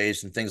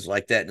aftershaves and things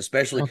like that. And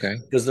especially Okay.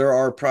 because there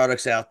are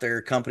products out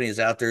there, companies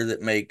out there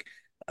that make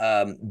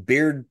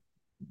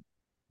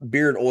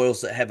beard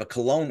oils that have a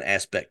cologne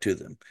aspect to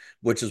them,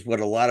 which is what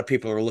a lot of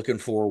people are looking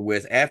for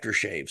with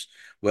aftershaves.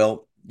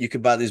 Well, you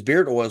could buy these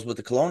beard oils with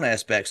the cologne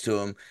aspects to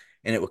them,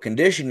 and it will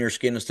condition your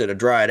skin instead of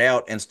dry it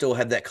out and still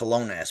have that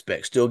cologne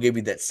aspect, still give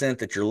you that scent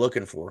that you're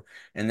looking for.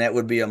 And that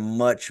would be a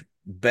much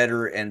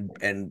better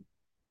and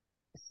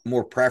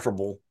more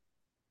preferable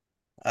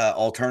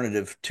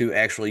alternative to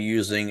actually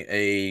using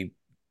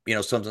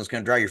something that's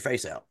going to dry your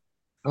face out.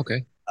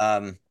 Okay.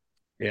 Um,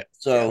 Yeah.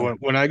 so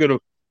When I go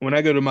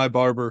to my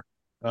barber,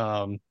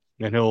 and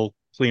he'll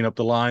clean up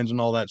the lines and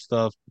all that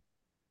stuff.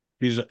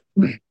 He's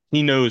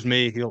he knows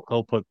me. He'll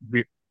put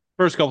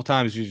first couple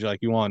times he's like,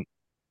 you want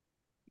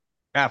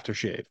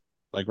aftershave,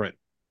 like right,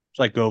 it's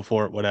like go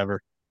for it,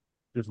 whatever.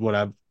 Just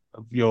what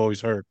you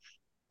always heard.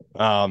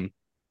 And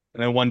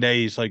then one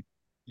day he's like,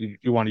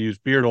 you want to use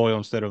beard oil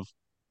instead of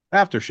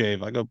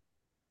aftershave? I go,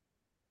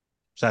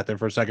 sat there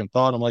for a second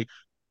thought. I'm like,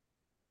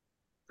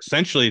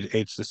 essentially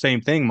it's the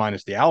same thing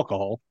minus the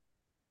alcohol.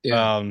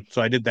 Yeah.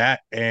 So I did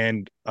that,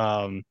 and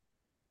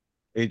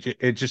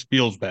it just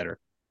feels better.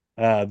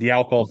 The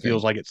alcohol Okay.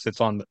 feels like it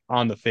sits on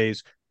the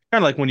face,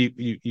 kind of like when you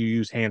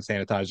use hand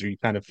sanitizer. You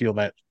kind of feel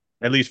that,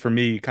 at least for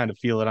me, you kind of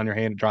feel it on your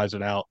hand, it dries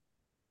it out.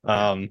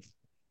 Yeah.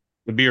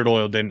 The beard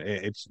oil then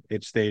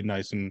it stayed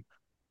nice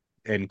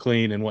and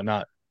clean and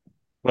whatnot.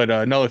 But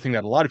another thing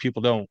that a lot of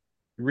people don't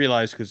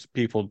realize, because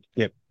people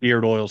get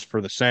beard oils for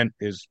the scent,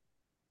 is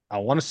I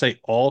want to say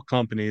most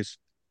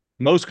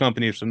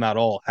companies, if not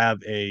all, have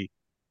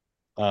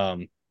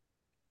um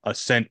a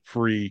scent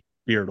free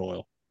beard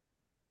oil.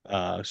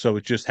 So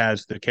it just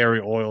has the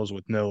carrier oils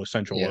with no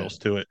essential Yeah. oils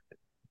to it.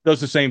 Does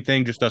the same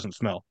thing, just doesn't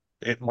smell.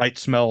 It might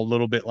smell a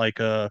little bit like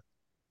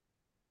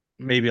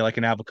maybe like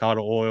an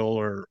avocado oil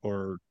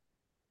or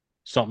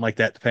something like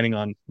that, depending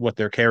on what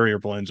their carrier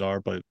blends are.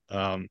 But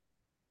for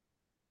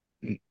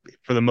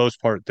the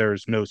most part,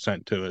 there's no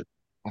scent to it.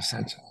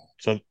 Essential.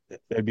 So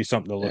that'd be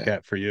something to look Yeah.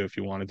 at for you if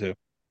you wanted to.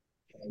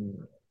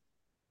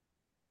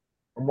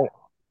 Um,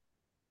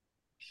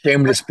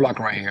 shameless plug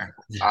right here.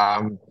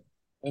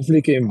 Hopefully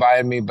you can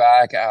invite me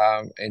back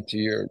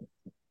into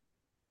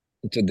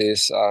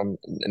this the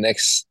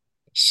next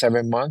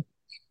 7 months.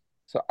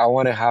 So I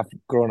want to have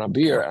grown a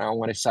beard and I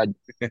want to start.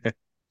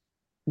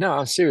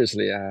 No,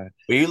 seriously.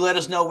 will you let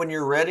us know when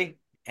you're ready,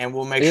 and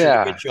we'll make sure to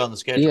Yeah, get you on the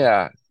schedule?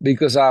 yeah,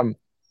 because I'm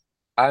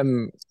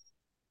I'm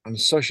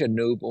such a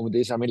noob over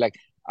this. I mean, like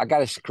I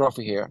got a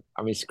scruffy hair.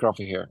 I mean,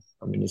 scruffy hair.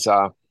 I mean, it's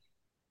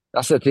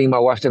that's the thing. My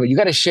wife told me, you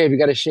gotta shave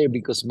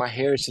because my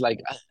hair is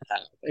like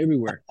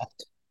everywhere.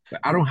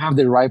 But I don't have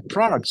the right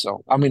products.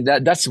 So I mean,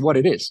 that's what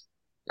it is.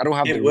 I don't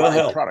have It the will right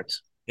help.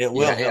 products. It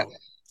will Yeah, yeah. help.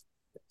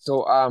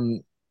 So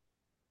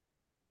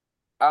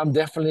I'm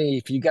definitely,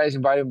 if you guys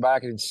invite me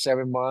back in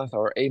 7 months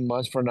or 8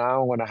 months from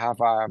now, when I have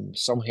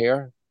some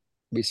hair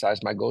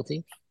besides my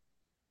goatee,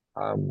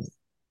 um,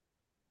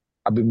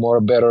 I'll be more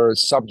better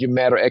subject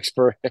matter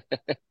expert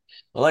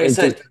Well, like I into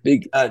said,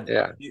 big.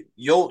 Yeah,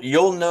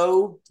 you'll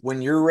know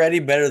when you're ready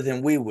better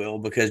than we will,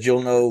 because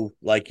you'll know,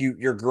 like,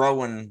 you're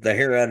growing the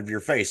hair out of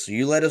your face. So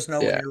you let us know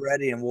when yeah. you're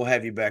ready, and we'll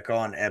have you back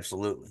on.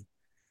 Absolutely.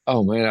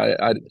 Oh man,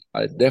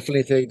 I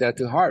definitely take that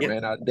to heart, Yeah,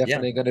 man. I yeah.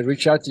 definitely gonna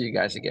reach out to you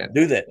guys again.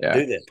 Do that. Yeah,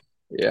 Do that.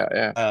 yeah,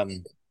 yeah.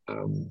 Um,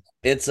 Um,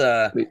 it's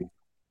and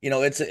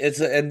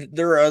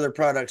there are other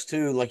products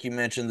too, like you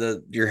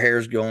mentioned, your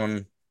hair's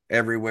going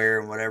everywhere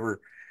and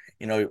whatever.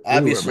 everywhere,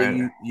 Obviously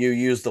man. you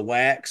use the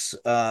wax.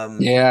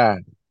 Yeah,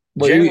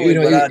 but Generally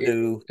what I you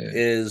do yeah.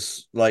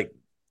 is, like,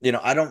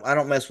 I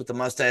don't mess with the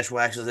mustache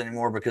waxes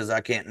anymore, because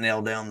I can't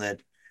nail down that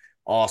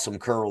awesome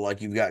curl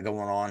like you've got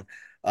going on.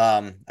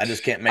 I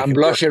just can't make I'm it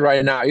work. blushing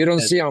right now. You don't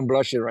It, see I'm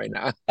blushing right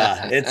now.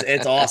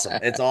 it's awesome.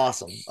 It's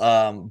awesome.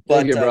 Thank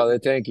But you, brother.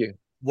 Thank you.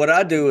 what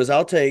I do is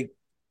I'll take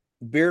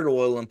beard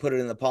oil and put it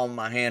in the palm of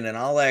my hand, and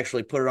I'll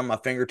actually put it on my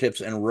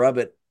fingertips and rub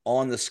it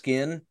on the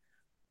skin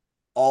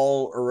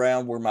all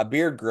around where my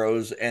beard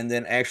grows, and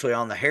then actually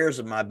on the hairs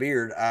of my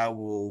beard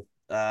I'll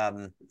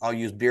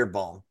use beard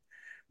balm,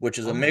 which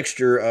is a Oh,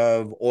 mixture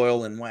of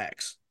oil and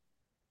wax.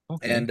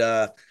 okay. And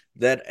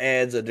that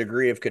adds a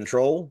degree of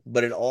control,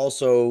 but it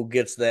also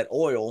gets that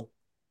oil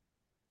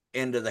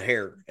into the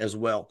hair as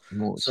well.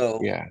 Most, So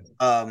yeah.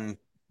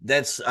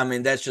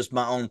 that's just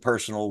my own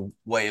personal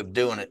way of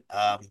doing it.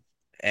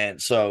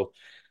 And so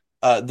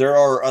there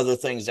are other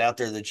things out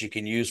there that you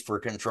can use for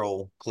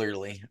control,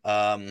 clearly.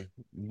 But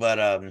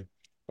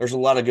there's a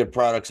lot of good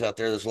products out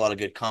there. There's a lot of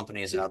good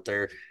companies out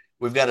there.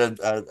 We've got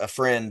a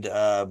friend.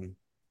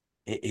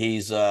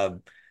 He's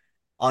on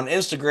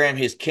Instagram.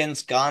 He's Ken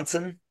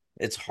Sconson.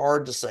 It's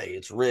hard to say.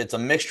 It's a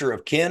mixture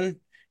of Ken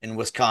and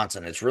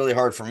Wisconsin. It's really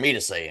hard for me to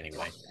say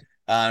anyway.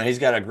 He's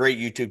got a great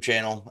YouTube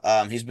channel.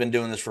 He's been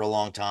doing this for a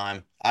long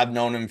time. I've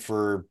known him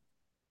for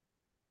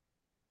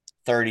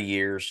 30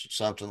 years,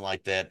 something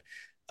like that.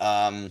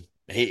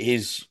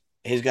 He's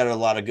got a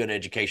lot of good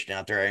education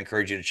out there. I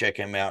encourage you to check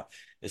him out,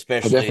 Oh,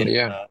 especially definitely,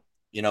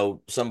 yeah.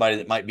 somebody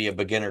that might be a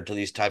beginner to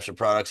these types of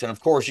products. And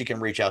of course, you can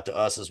reach out to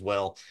us as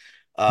well.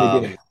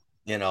 Beginner.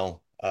 You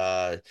know,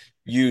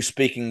 you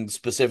speaking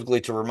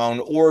specifically to Ramon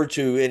or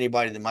to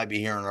anybody that might be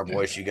hearing our Yeah.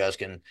 voice, you guys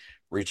can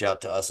reach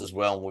out to us as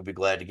well, and we'll be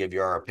glad to give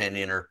you our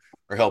opinion or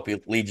help you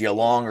lead you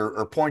along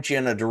or point you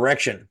in a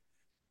direction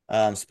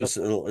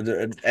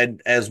specifically,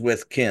 and as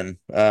with Ken,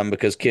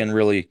 because Ken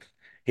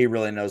he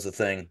really knows the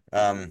thing.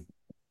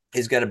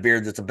 He's got a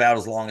beard that's about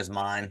as long as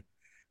mine.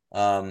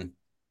 Um,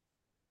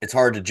 it's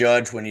hard to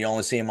judge when you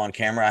only see him on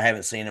camera. I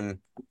haven't seen him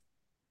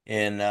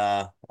in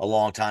a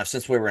long time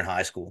since we were in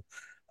high school.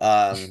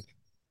 But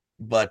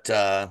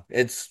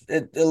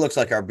it looks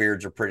like our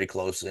beards are pretty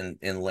close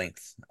in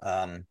length.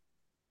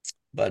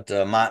 But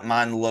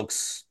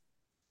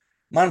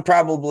mine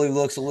probably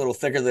looks a little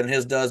thicker than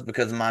his does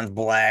because mine's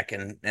black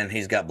and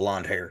he's got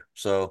blonde hair.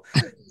 So,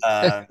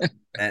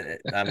 and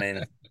I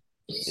mean,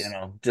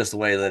 just the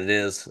way that it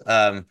is.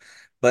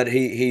 But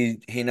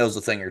he knows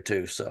a thing or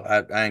two. So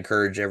I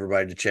encourage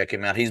everybody to check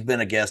him out. He's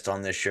been a guest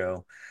on this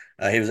show.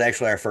 He was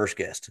actually our first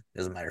guest,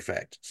 as a matter of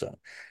fact. So,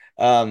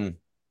 um,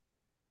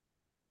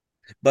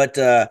 but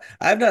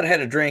I've not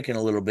had a drink in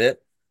a little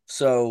bit.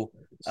 So,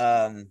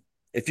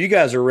 if you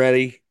guys are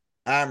ready,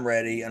 I'm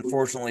ready.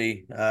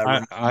 Unfortunately,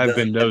 Ramon I've doesn't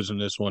been have, nosing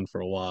this one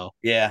for a while.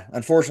 yeah,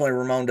 unfortunately,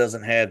 Ramon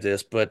doesn't have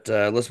this, but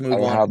let's I move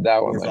don't on. have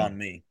that one, Yours man. on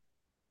me.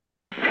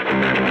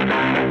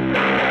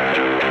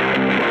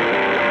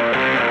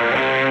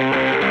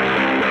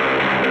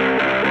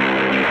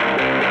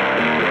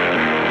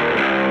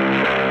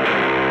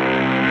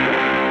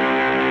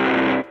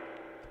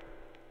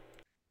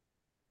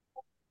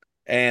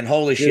 And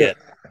holy Yeah. shit.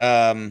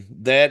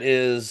 That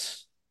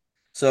is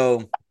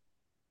so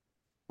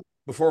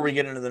before we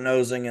get into the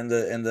nosing and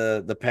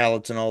the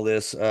pallets and all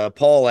this,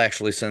 Paul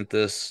actually sent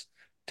this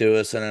to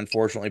us, and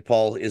unfortunately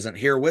Paul isn't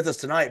here with us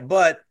tonight,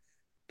 but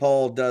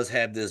Paul does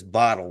have this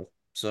bottle.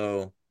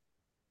 So,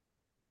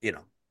 you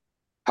know.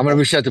 I'm gonna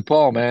reach out to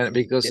Paul, man,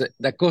 because Yeah.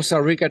 that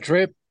Costa Rica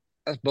trip,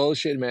 that's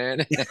bullshit,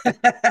 man.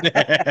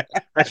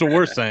 That's the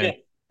worst thing.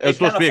 It was It supposed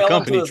kind to of be a fell into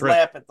company his trip.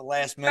 lap at the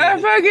last Ah,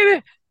 minute.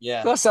 fucking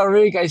Yeah. Costa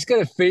Rica, he's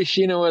kind of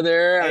fishing over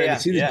there and Yeah,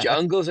 see the yeah.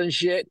 jungles and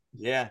shit.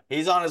 Yeah,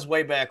 he's on his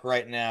way back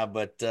right now,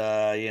 but that's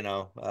a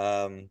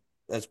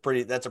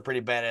pretty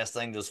badass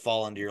thing to just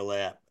fall into your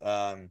lap.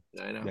 I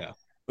know. Yeah.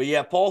 But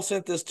yeah, Paul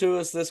sent this to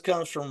us. This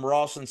comes from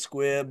Ross and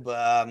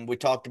Squibb. We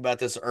talked about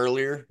this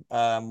earlier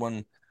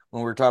when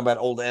we were talking about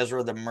Old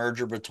Ezra, the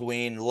merger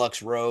between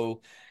Lux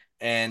Row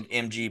and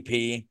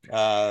MGP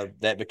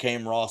that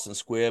became Ross and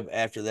Squibb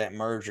after that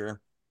merger.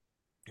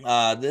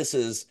 This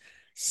is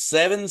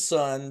Seven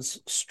Sons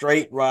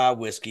Straight Rye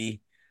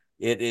Whiskey.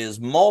 It is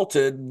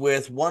malted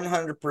with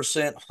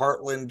 100%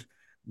 Heartland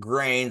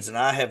grains, and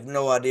I have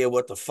no idea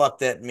what the fuck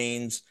that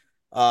means.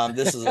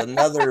 This is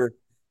another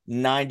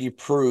 90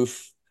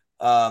 proof,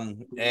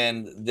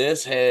 and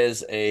this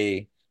has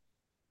a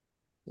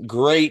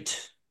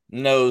great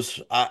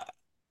nose.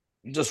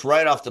 Just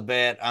right off the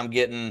bat, I'm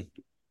getting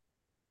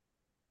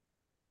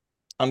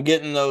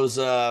those.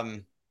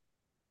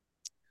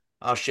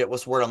 Oh shit,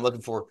 what's the word I'm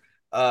looking for?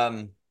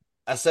 Um,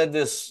 I said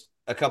this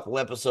a couple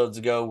episodes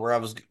ago where I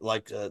was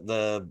like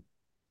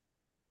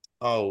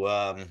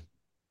oh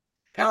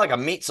kind of like a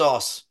meat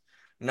sauce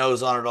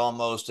nose on it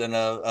almost, and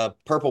a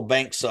purple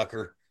bank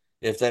sucker,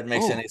 if that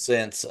makes Oh, any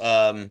sense.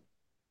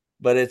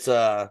 But it's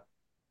man,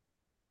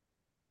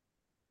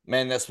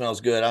 that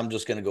smells good. I'm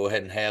just gonna go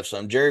ahead and have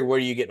some. Jerry, what are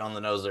you getting on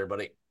the nose there,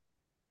 buddy?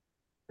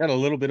 Got a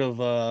little bit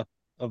of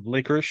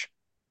licorice,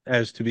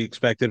 as to be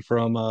expected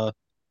from a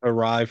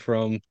rye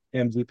from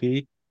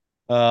MGP.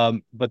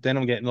 But then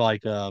I'm getting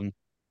like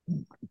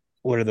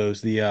what are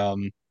those?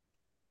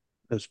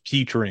 Those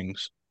peach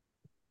rings.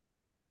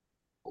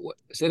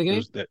 say it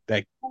again.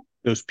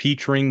 Those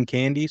peach ring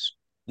candies.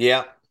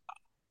 Yeah,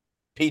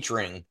 peach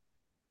ring.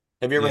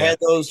 Have you ever Yeah. had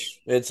those?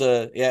 It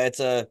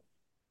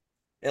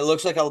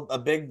looks like a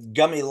big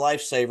gummy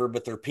lifesaver,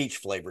 but they're peach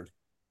flavored.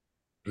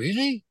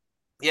 Really?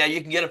 Yeah,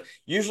 you can get them.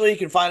 Usually, you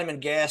can find them in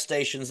gas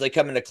stations. They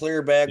come in a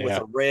clear bag with Yeah.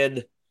 a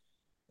red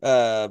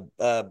uh,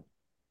 uh,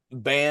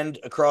 band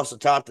across the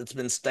top that's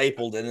been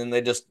stapled, and then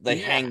they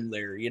Yeah. hang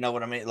there. You know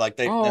what I mean? Like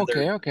Oh,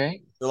 okay,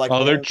 okay. they're like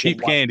Oh, they're rolled in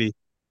cheap white. candy.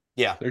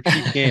 Yeah, They're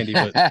cheap candy,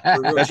 but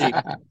they're real that's cheap.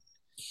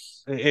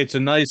 it's a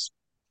nice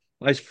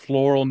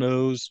floral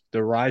nose.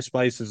 The rye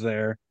spice is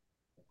there.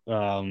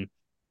 Um,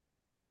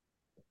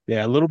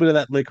 yeah, a little bit of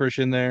that licorice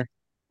in there,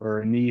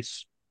 or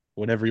anise,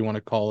 whatever you want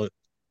to call it.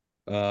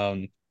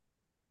 Um,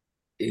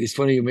 It's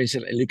funny you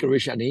mentioned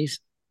licorice anise.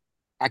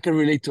 I can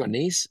relate to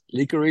anise.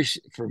 Licorice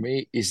for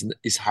me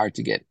is hard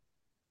to get,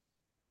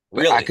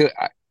 but Really?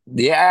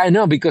 yeah, I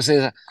know because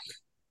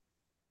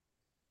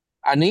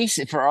anise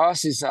for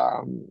us is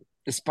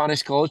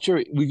Spanish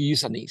culture. We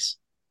use anise.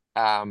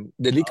 The Oh,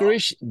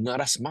 licorice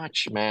not as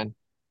much, man.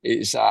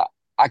 Is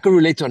I could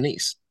relate to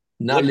anise,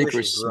 not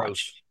licorice is licorice as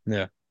much.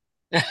 gross.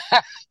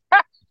 yeah.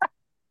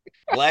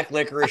 Black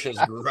licorice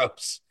is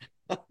gross.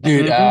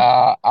 Dude,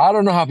 Hmm. I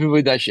don't know how people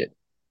eat that shit.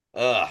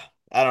 Ugh,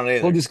 I don't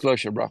Full either.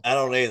 disclosure, bro. I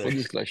don't Full either.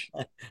 disclosure.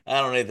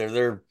 I don't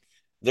either.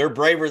 They're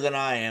braver than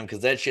I am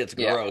because that shit's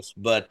Yeah. gross.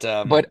 But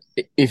But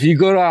if you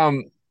go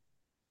to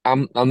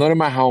I'm not in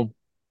my home.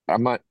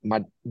 I'm at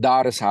my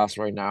daughter's house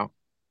right now,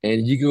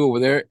 and you go over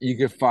there, you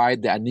can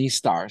find the anise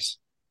stars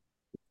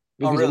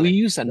oh because we really?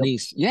 use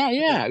anise. Yeah, Okay.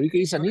 yeah, we can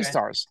use anise Okay.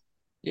 stars.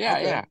 Yeah,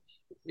 Okay. yeah.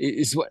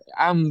 It's what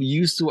I'm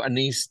used to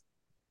anise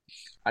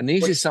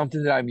Anise What is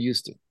something that I'm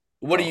used to.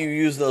 what do you So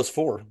use those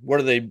for? What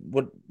are they?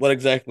 What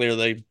exactly are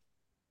they?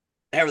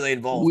 How are they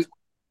we involved?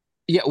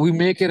 yeah we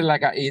make it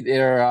like a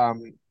either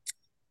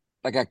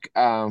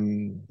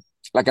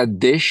like a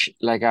dish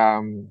like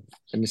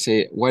let me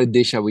say what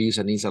dish that we use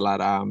anise a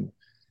lot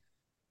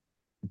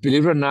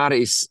believe it or not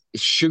is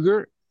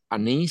sugar,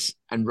 anise,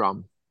 and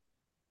rum.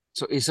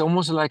 So it's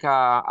almost like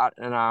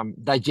an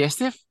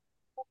digestive.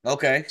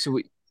 Okay. So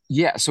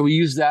we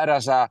use that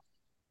as a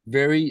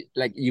very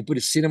like you put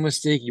a cinnamon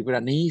stick, you put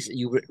anise,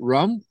 you put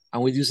rum,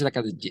 and we use it like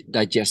a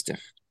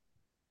digestive.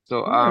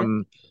 So All right.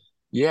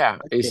 yeah,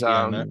 I can it's get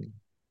behind that.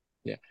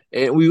 yeah,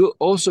 and we will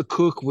also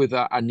cook with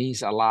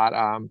anise a lot.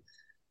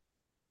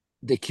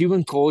 The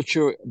Cuban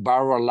culture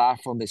borrow a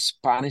lot from the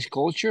Spanish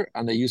culture,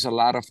 and they use a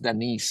lot of the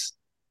anise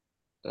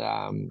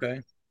um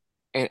Okay.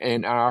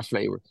 and our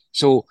flavor.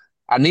 So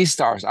anise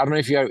stars. I don't know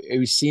if have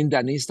you seen the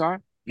anise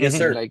star. Yes, Hmm.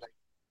 sir. Like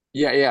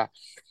yeah, yeah.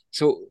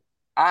 So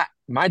I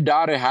my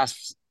daughter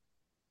has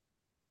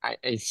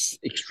it's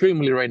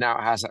extremely right now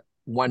has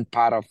one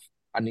pot of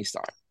anise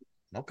star.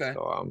 Okay.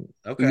 So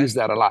we Okay. use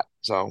that a lot.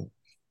 So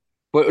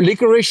but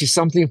licorice is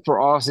something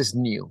for us is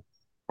new.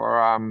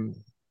 For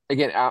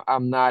again,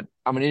 I'm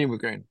an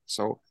immigrant,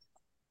 so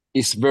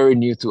it's very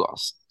new to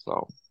us.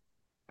 So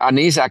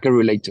anise I can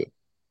relate to.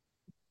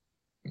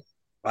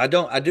 I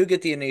do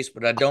get the anise,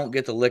 but I don't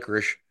get the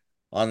licorice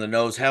on the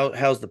nose.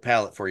 How's the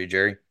palate for you,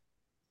 Jerry?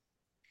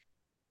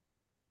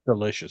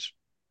 Delicious.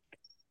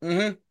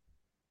 Mm-hmm.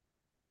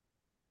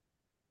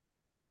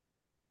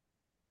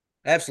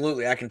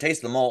 Absolutely. I can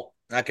taste the malt.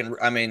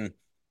 I mean,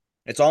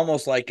 it's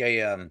almost like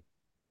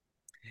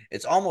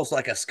it's almost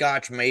like a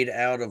scotch made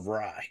out of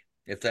rye,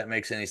 if that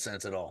makes any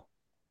sense at all.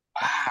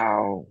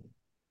 Wow.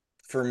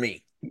 For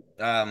me. You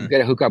Um,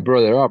 gotta hook up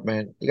brother up,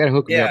 man. You gotta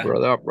hook me up yeah.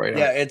 brother up right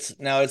Yeah, now.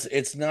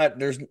 it's not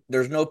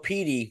there's no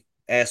peaty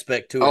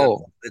aspect to it at Oh,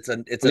 all. It's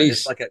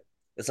please.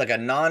 like a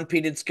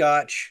non-peated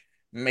scotch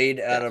made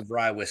out Yeah. of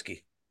rye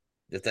whiskey,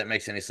 if that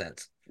makes any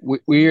sense.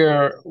 We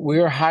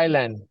are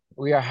Highland.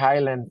 We are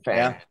Highland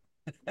fan.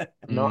 Yeah.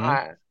 No, Hmm.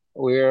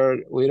 we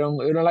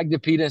don't like the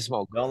peat and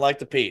smoke. Don't like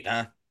the peat,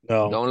 huh?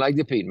 No, Don't like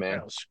the peat, man.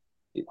 no,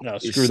 no,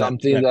 It's screw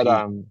something that that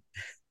Pete.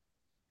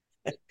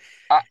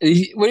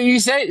 what did you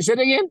say? Say it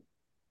again.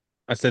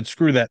 I said,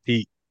 screw that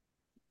Pete.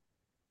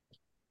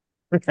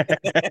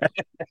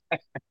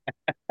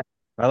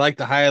 I like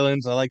the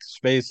Highlands. I like the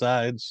Space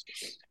Sides,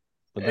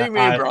 but that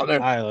Amen, brother.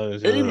 Isla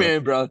is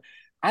Amen, brother.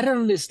 I don't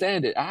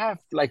understand it. I have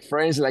like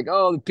friends like,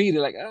 oh, the peat.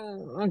 Like,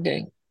 oh,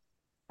 okay,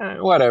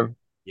 whatever.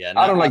 Yeah, I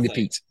not don't my like the thing.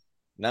 peat.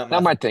 Not my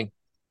Not my thing. thing.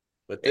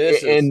 But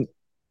And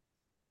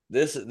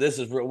this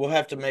is we'll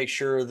have to make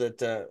sure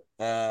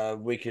that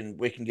we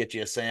can get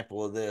you a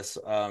sample of this.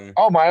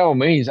 oh, by all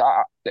means,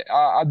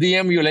 I'll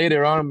DM you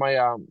later on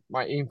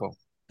my info.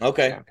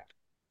 Okay. Yeah.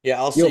 Yeah,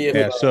 I'll Yo, see if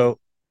yeah. So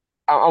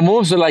I'm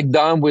also like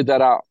done with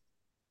that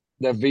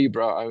V,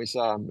 bro. I was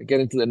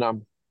getting to the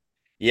numb.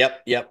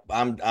 yep.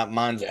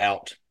 Mine's Yeah.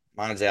 out.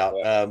 Mine's out.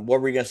 Yeah.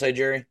 What were you gonna say,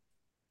 Jerry?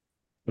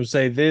 we'll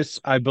say this,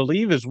 I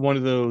believe, is one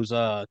of those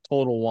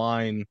Total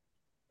Wine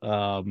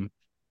um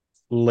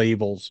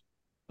labels.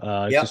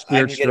 It's a Yep,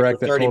 I can Spirits get it for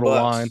Direct at 30 Total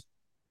Wine. bucks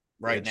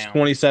right It's now.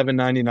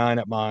 27.99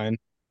 at mine.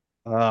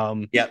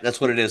 Yeah,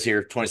 that's what it is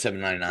here,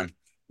 27.99.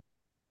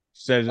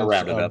 Says I it's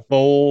rounded a up.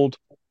 bold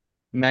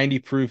 90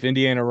 proof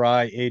Indiana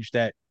rye aged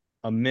at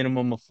a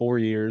minimum of 4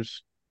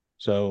 years.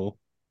 So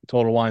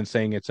Total Wine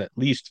saying it's at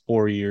least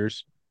 4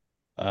 years.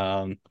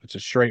 It's a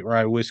straight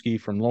rye whiskey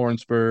from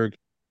Lawrenceburg.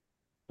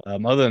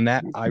 Other than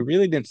that, I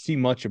really didn't see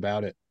much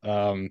about it.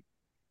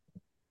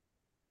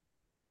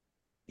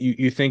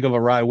 You think of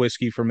a rye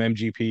whiskey from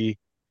MGP,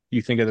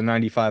 you think of the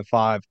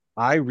 95.5.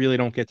 I really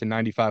don't get the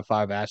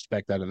 95.5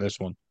 aspect out of this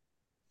one.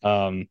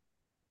 Um,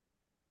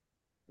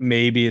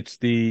 maybe it's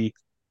the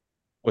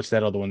what's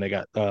that other one they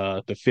got?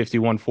 The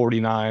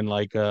 5149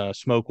 like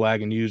Smoke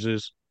Wagon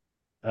uses.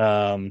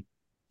 Um,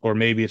 or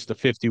maybe it's the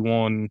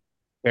 51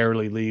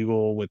 barely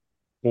legal with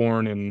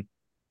corn and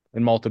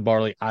malted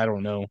barley. I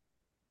don't know.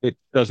 It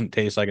doesn't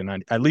taste like a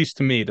 90, at least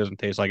to me, it doesn't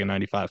taste like a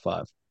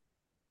 95.5.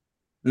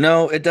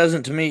 No, it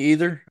doesn't to me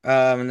either.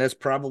 And that's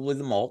probably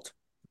the malt.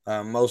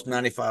 Most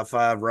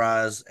 95.5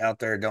 ryes out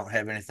there don't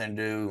have anything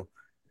to do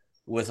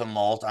with a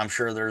malt. I'm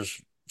sure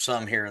there's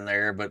some here and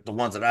there, but the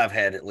ones that I've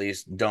had at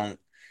least don't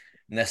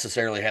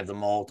necessarily have the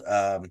malt.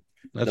 The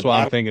That's why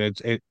I'm bottom, thinking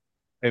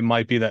it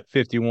might be that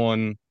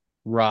 51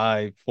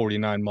 rye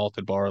 49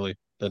 malted barley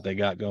that they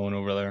got going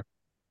over there.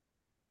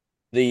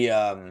 the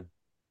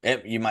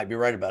you might be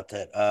right about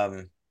that.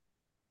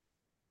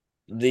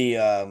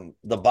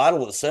 The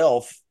bottle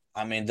itself,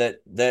 I mean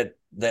that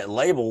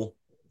label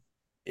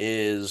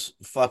is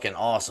fucking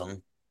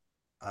awesome.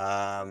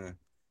 Um,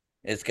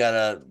 it's got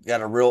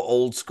a real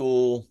old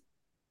school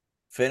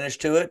finish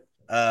to it.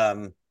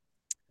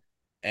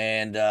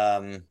 And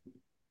and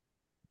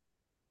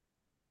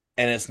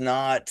it's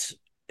not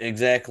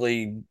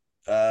exactly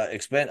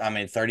expensive. I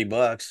mean,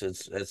 $30.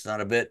 It's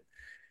not a bit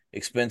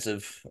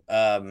expensive.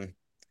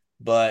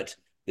 But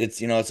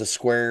it's it's a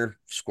square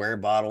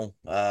bottle.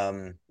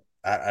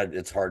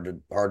 it's hard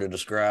to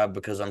describe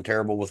because I'm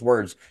terrible with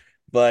words,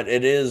 but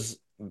it is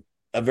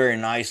a very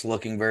nice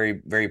looking,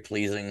 very very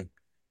pleasing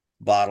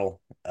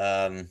bottle.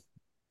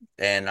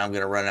 And I'm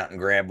gonna run out and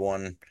grab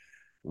one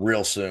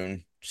real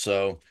soon.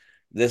 So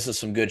this is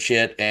some good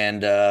shit.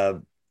 And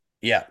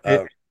yeah,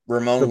 It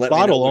Ramon, the let me know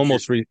bottle what you're.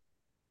 almost re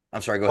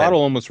I'm sorry. Go ahead.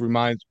 bottle almost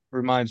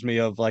reminds me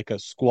of like a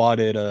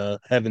squatted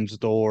Heaven's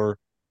Door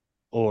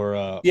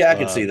or Yeah, I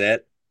can see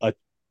that. a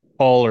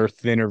taller,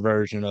 thinner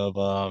version of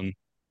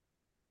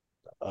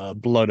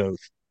Blood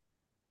Oath,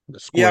 the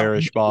Yeah,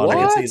 squarish I can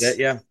bottle. see What? that.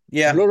 Yeah,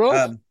 yeah. Blood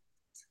oath?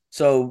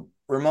 So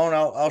Ramon,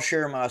 I'll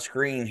share my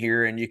screen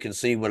here and you can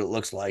see what it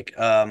looks like.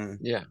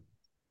 Yeah.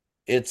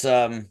 It's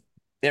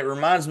it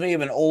reminds me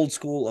of an old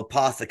school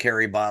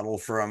apothecary bottle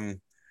from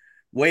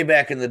way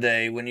back in the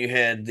day when you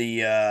had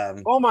the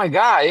Oh my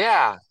God,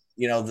 yeah.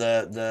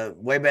 the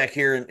way back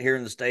here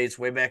in the States,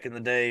 way back in the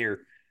day, or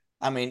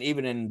I mean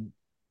even in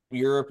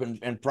Europe and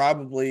Never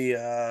probably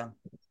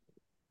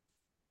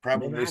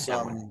had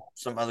that one.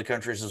 some other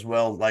countries as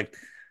well. Like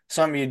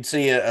some you'd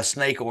see a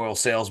snake oil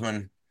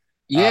salesman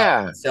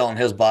Yeah, selling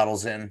his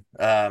bottles in.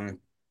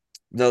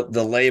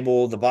 The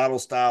label, the bottle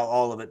style,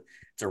 all of it.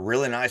 It's a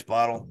really nice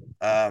bottle.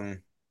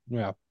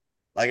 Yeah.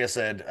 Like I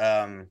said,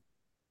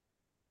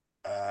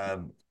 uh,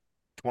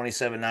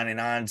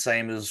 27.99,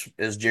 same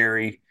as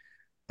Jerry.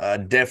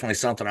 Definitely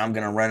something I'm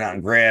going to run out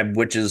and grab,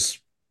 which is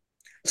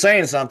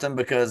saying something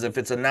because if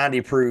it's a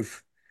 90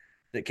 proof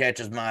that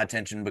catches my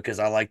attention because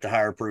I like the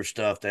higher proof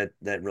stuff that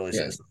really yeah,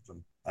 says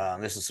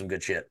something. This is some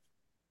good shit.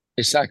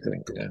 exactly.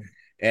 Yeah,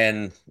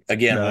 And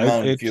again, No,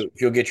 Ramon, it's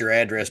if you'll get your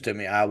address to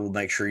me, I will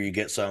make sure you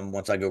get some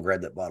once I go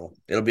grab that bottle.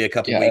 It'll be a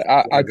couple yeah. weeks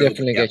before I I go, but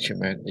definitely yeah. get you,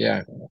 man.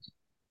 Yeah.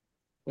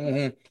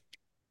 Mm-hmm.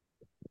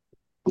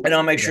 And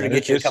I'll make sure yeah, to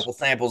get you a this couple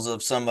samples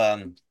of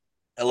some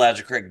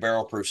Elijah Craig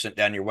barrel proof sent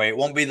down your way. It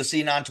won't be the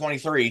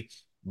C923,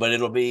 but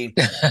it'll be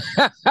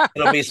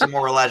some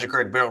more Elijah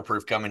Craig barrel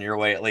proof coming your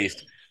way at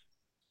least.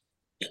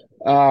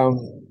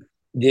 Um,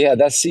 yeah,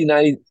 that's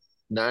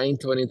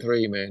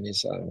C923, man.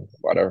 It's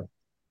whatever.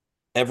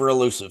 Ever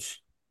elusive.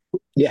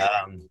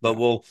 Yeah. But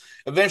we'll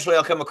eventually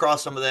I'll come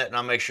across some of that and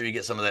I'll make sure you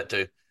get some of that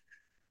too.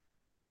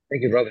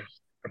 Thank you, brother.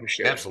 I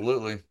appreciate it.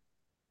 Absolutely.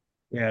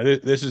 yeah,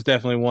 this is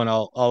definitely one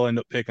I'll end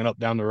up picking up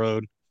down the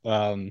road.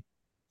 Um,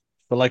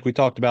 but like we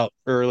talked about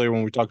earlier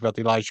when we talked about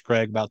the Elijah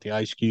Craig, about the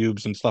ice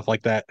cubes and stuff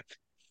like that.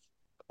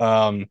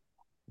 Um,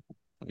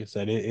 like I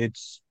said,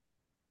 it's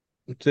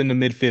in the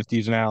mid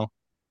 50s now.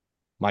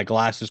 My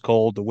glass is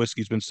cold. The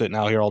whiskey's been sitting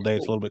out here all day.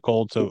 It's a little bit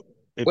cold, so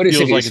it What is it?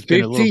 feels like it's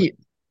been a little bit.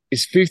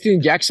 It's 50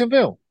 in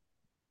Jacksonville?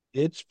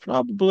 It's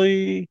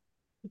probably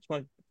it's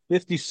like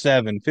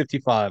 57,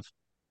 55,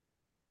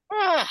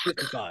 Ah,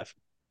 55.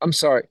 I'm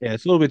sorry. Yeah,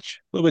 it's a little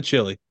bit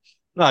chilly.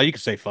 No, you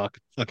can say fuck.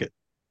 Fuck it.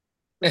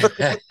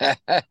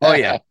 Oh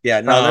yeah.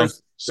 Yeah. No, Um,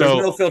 there's so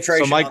no so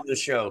filtration my on this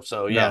show.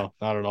 So yeah. no,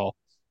 not at all.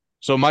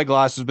 So my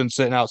glass has been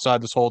sitting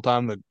outside this whole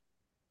time.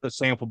 The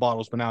sample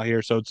bottle's been out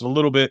here, so it's a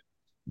little bit.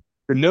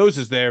 Your nose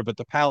is there, but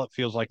the palate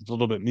feels like it's a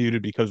little bit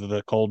muted because of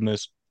the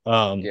coldness.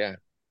 Um, Yeah.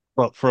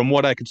 but from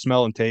what I could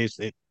smell and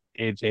taste,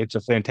 it's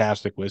a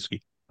fantastic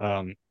whiskey.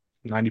 90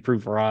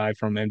 proof rye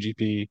from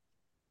MGP.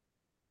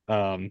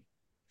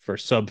 For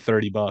sub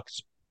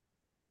 $30.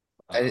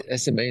 Um,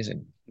 That's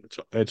amazing.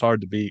 it's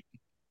hard to beat.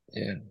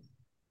 Yeah.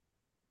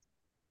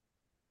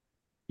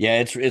 Yeah,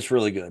 it's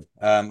really good.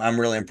 I'm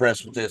really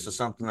impressed with this. It's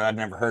something that I'd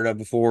never heard of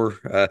before.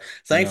 No,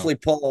 Thankfully,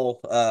 Paul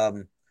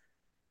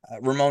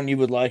Ramon, you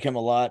would like him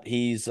a lot.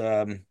 He's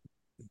that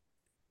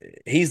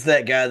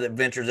guy that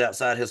ventures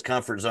outside his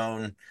comfort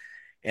zone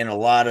in a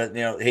lot of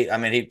I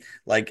mean he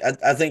like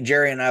I think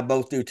Jerry and I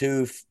both do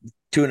too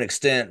to an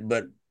extent,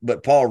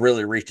 but Paul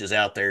really reaches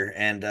out there,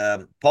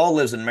 and Paul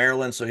lives in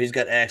Maryland, so he's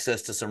got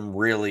access to some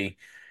really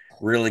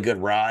really good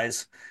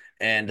ryes,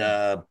 and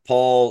Yeah.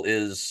 Paul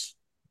is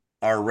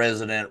our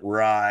resident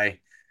rye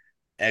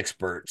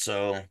expert.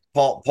 So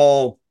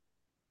Paul,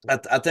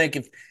 I think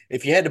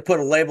if you had to put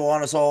a label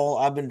on us all,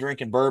 I've been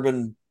drinking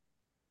bourbon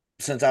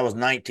since I was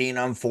 19.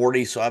 I'm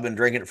 40, so I've been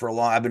drinking it for a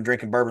long. I've been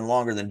drinking bourbon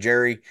longer than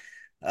Jerry.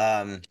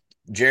 Um,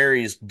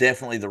 Jerry's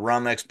definitely the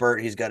rum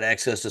expert. He's got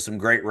access to some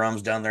great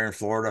rums down there in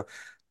Florida.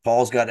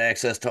 Paul's got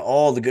access to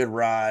all the good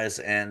ryes,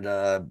 and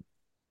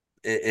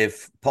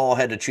if Paul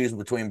had to choose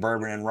between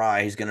bourbon and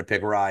rye, he's going to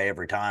pick rye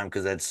every time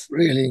because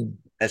Really?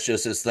 that's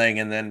just his thing.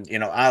 And then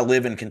I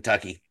live in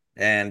Kentucky,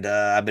 and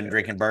I've been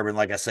drinking bourbon,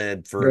 like I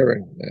said, for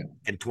Very. Yeah.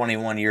 in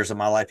 21 years of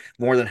my life.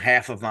 More than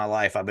half of my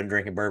life, I've been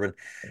drinking bourbon.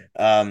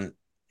 Um,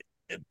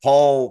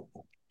 Paul,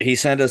 he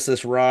sent us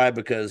this rye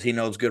because he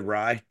knows good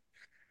rye.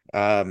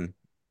 Um,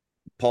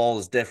 Paul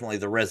is definitely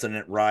the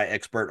resident rye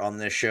expert on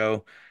this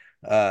show.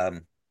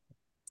 Um,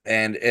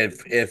 and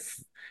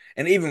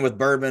and even with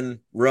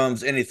bourbon,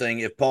 rums, anything,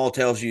 if Paul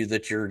tells you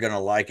that you're gonna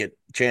like it,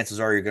 chances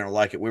are you're gonna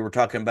like it. We were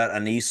talking about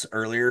anise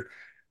earlier.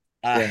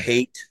 I Yeah.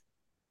 hate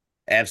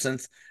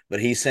absinthe, but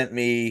he sent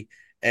me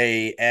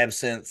a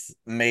absinthe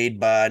made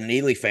by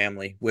Neely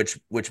family, which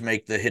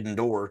make the Hidden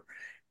Door,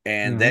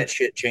 and Mhm. that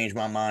shit changed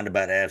my mind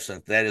about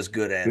absinthe. That is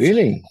good absinthe.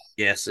 Really?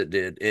 Yes, it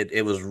did.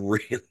 It was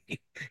really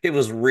it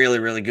was really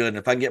really good. And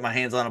if I can get my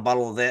hands on a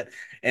bottle of that,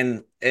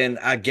 and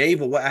I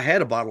gave away, I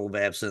had a bottle of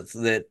absinthe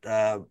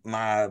that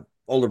my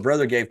older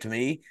brother gave to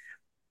me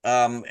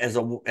as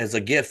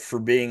a gift for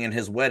being in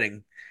his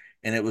wedding,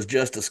 and it was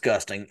just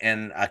disgusting.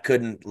 And I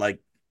couldn't I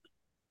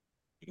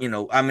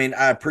mean,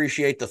 I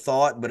appreciate the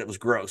thought, but it was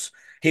gross.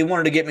 He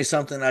wanted to get me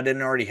something I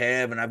didn't already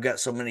have, and I've got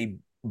so many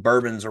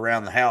bourbons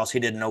around the house. He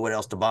didn't know what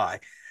else to buy,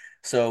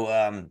 so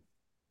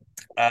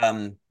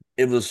um,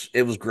 it was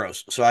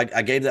gross. So I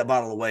gave that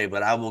bottle away,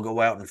 but I will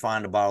go out and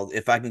find a bottle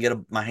if I can get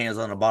my hands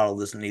on a bottle of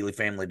this Neely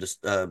family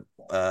just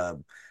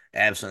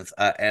absinthe.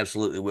 I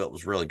absolutely will. It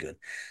was really good.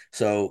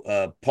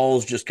 So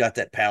Paul's just got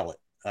that palate.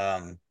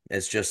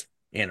 It's just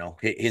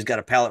he's got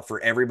a palate for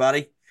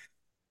everybody.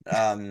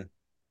 Um,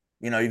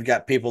 you've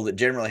got people that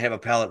generally have a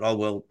palate. Oh,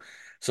 well,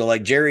 so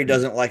like Jerry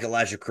doesn't like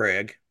Elijah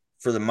Craig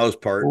for the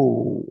most part.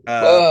 Oh,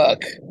 Uh,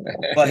 fuck.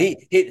 but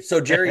so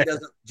Jerry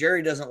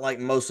doesn't like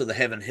most of the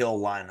Heaven Hill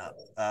lineup.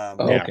 Yeah.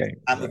 Okay.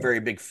 I'm a very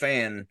big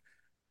fan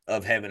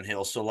of Heaven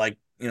Hill. So like,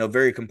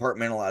 very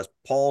compartmentalized.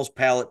 Paul's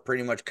palate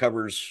pretty much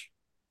covers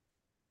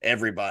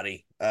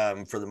everybody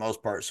for the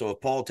most part. So if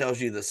Paul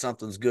tells you that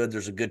something's good,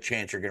 there's a good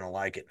chance you're going to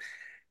like it.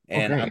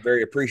 And I'm Okay.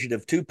 very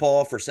appreciative to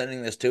Paul for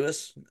sending this to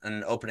us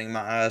and opening my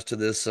eyes to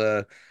this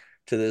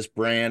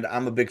brand.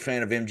 I'm a big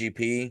fan of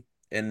MGP,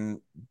 and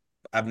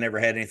I've never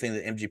had anything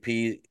that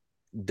MGP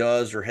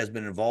does or has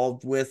been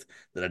involved with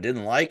that I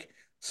didn't like.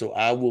 So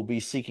I will be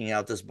seeking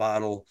out this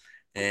bottle,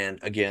 and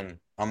again,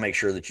 I'll make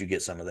sure that you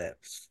get some of that.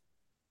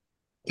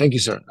 Thank you,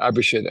 sir. I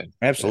appreciate that.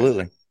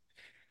 Absolutely.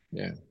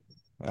 Yeah.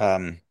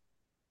 Um,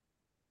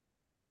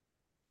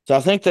 so I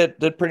think that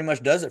pretty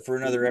much does it for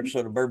another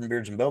episode of Bourbon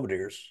Beards and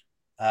Belvederes.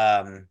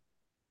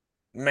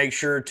 Make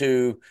sure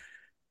to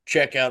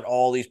check out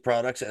all these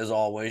products. As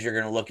always, you're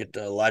going to look at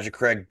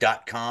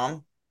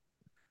ElijahCraig.com.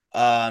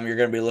 You're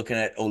going to be looking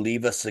at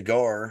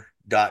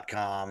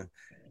olivacigar.com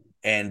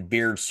and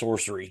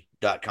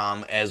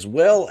beardsorcery.com, as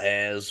well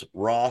as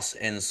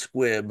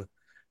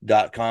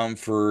rossandsquib.com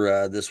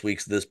for this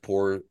week's This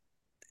Pour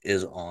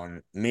is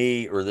on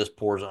Me, or This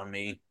Pours on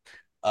Me.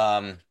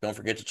 Don't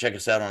forget to check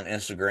us out on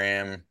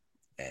Instagram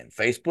and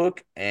Facebook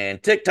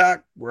and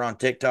TikTok. We're on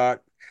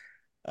TikTok.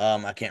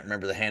 I can't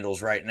remember the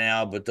handles right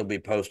now, but they'll be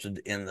posted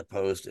in the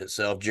post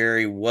itself.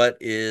 Jerry, what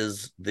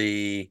is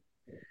the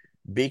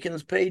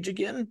Beacons page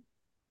again?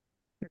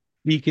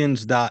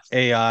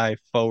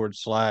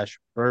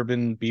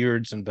 Beacons.ai/bourbon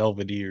beards and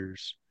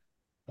belvederes.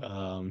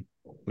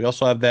 We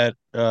also have that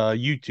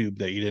YouTube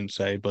that you didn't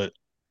say, but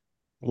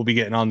we'll be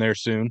getting on there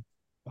soon.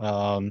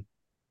 And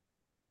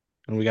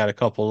we got a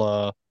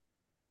couple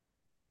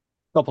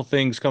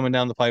things coming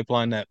down the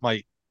pipeline that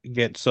might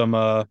get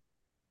some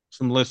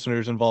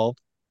listeners involved.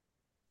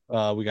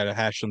 We got to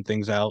hash some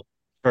things out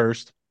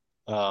first.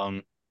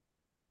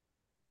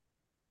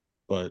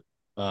 But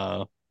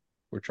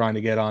we're trying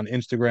to get on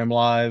Instagram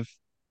Live.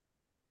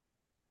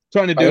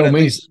 Trying to By do it all at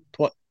means,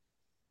 least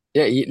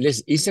yeah.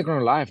 Let's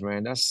Instagram Live,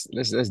 man. Let's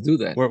do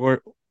that.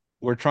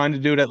 we're trying to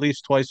do it at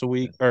least twice a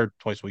week, or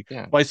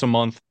Yeah. twice a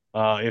month,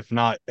 if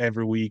not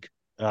every week.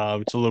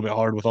 It's a little bit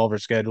hard with all of our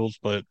schedules,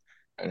 but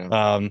I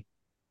know.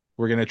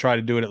 we're gonna try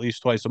to do it at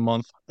least twice a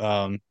month.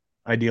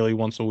 Ideally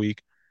once a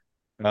week.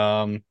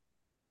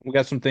 We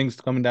got some things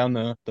coming down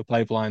the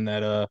pipeline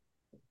that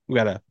we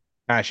gotta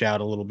hash out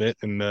a little bit,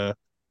 and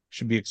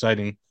should be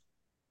exciting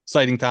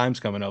times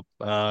coming up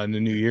in the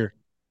new year.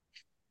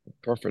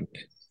 Perfect.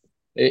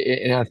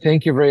 And I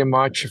thank you very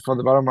much from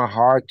the bottom of my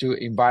heart to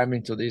invite me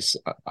to this.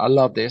 I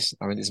love this.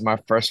 I mean, this is my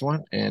first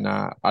one, and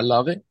I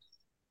love it.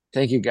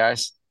 Thank you,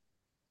 guys.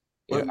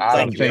 Well,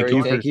 Adam, thank you, Thank Jerry, you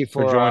everyone. thank you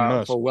for joining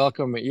us. for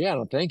welcoming. Yeah,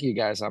 no, thank you,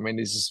 guys. I mean,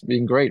 this has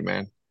been great,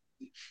 man.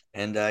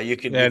 And you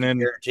can And then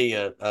guarantee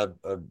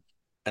an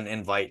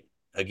invite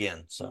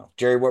again. So,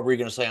 Jerry, what were you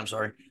going to say? I'm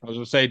sorry. I was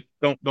gonna say,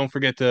 don't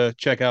forget to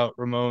check out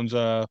Ramon's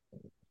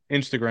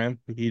Instagram.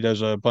 He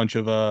does a bunch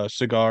of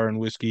cigar and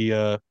whiskey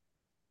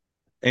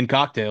and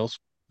cocktails,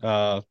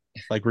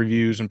 like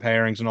reviews and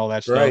pairings and all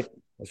that stuff.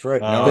 That's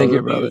right. Thank Um,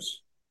 you, brother.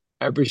 Reviews.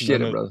 I appreciate it,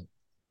 none of, brother.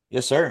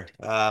 Yes, sir.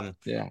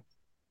 Yeah.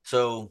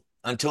 So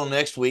until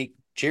next week,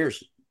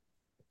 cheers.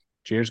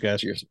 cheers,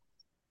 guys. Cheers.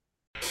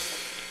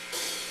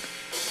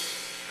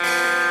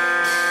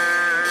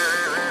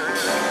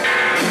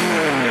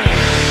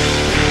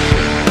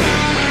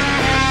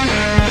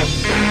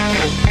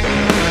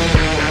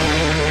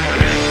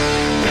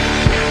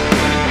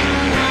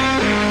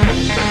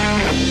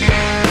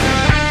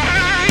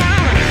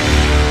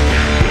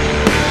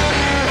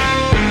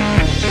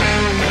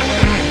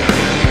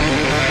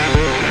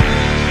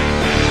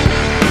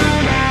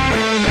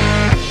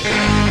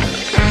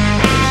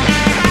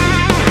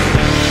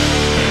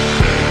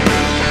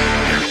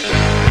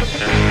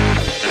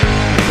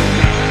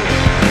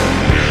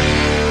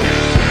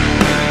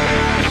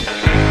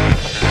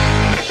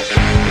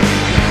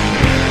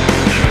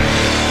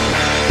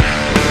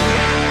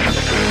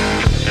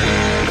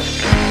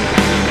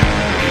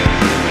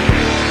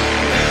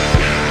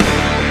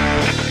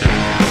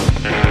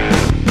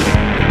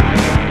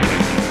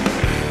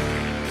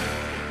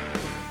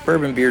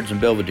 Bourbon Beards and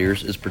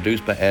Belvederes is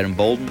produced by Adam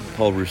Bolden,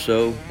 Paul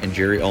Rousseau, and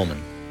Jerry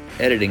Ullman.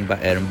 Editing by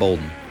Adam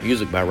Bolden.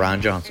 Music by Ryan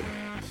Johnson.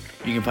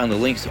 You can find the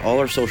links to all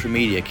our social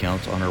media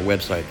accounts on our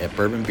website at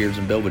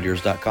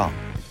bourbonbeardsandbelvederes.com.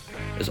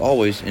 As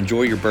always,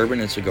 enjoy your bourbon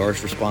and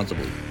cigars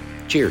responsibly.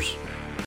 Cheers!